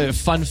bit of a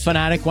fun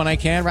fanatic when I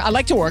can. I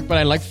like to work, but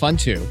I like fun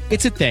too.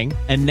 It's a thing.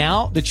 And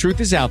now the truth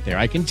is out there.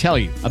 I can tell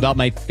you about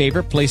my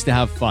favorite place to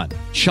have fun.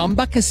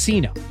 Chumba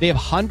Casino. They have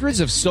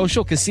hundreds of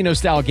social casino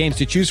style games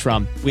to choose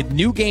from with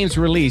new games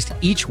released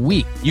each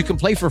week. You can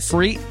play for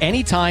free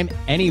anytime,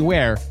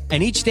 anywhere.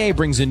 And each day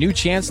brings a new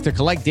chance to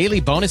collect daily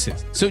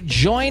bonuses. So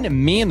join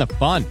me in the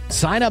fun.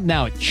 Sign up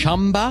now at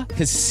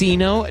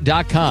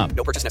ChumbaCasino.com.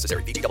 No purchase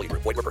necessary. VGW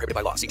Group. Void where prohibited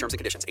by law. See terms and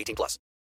conditions. 18+.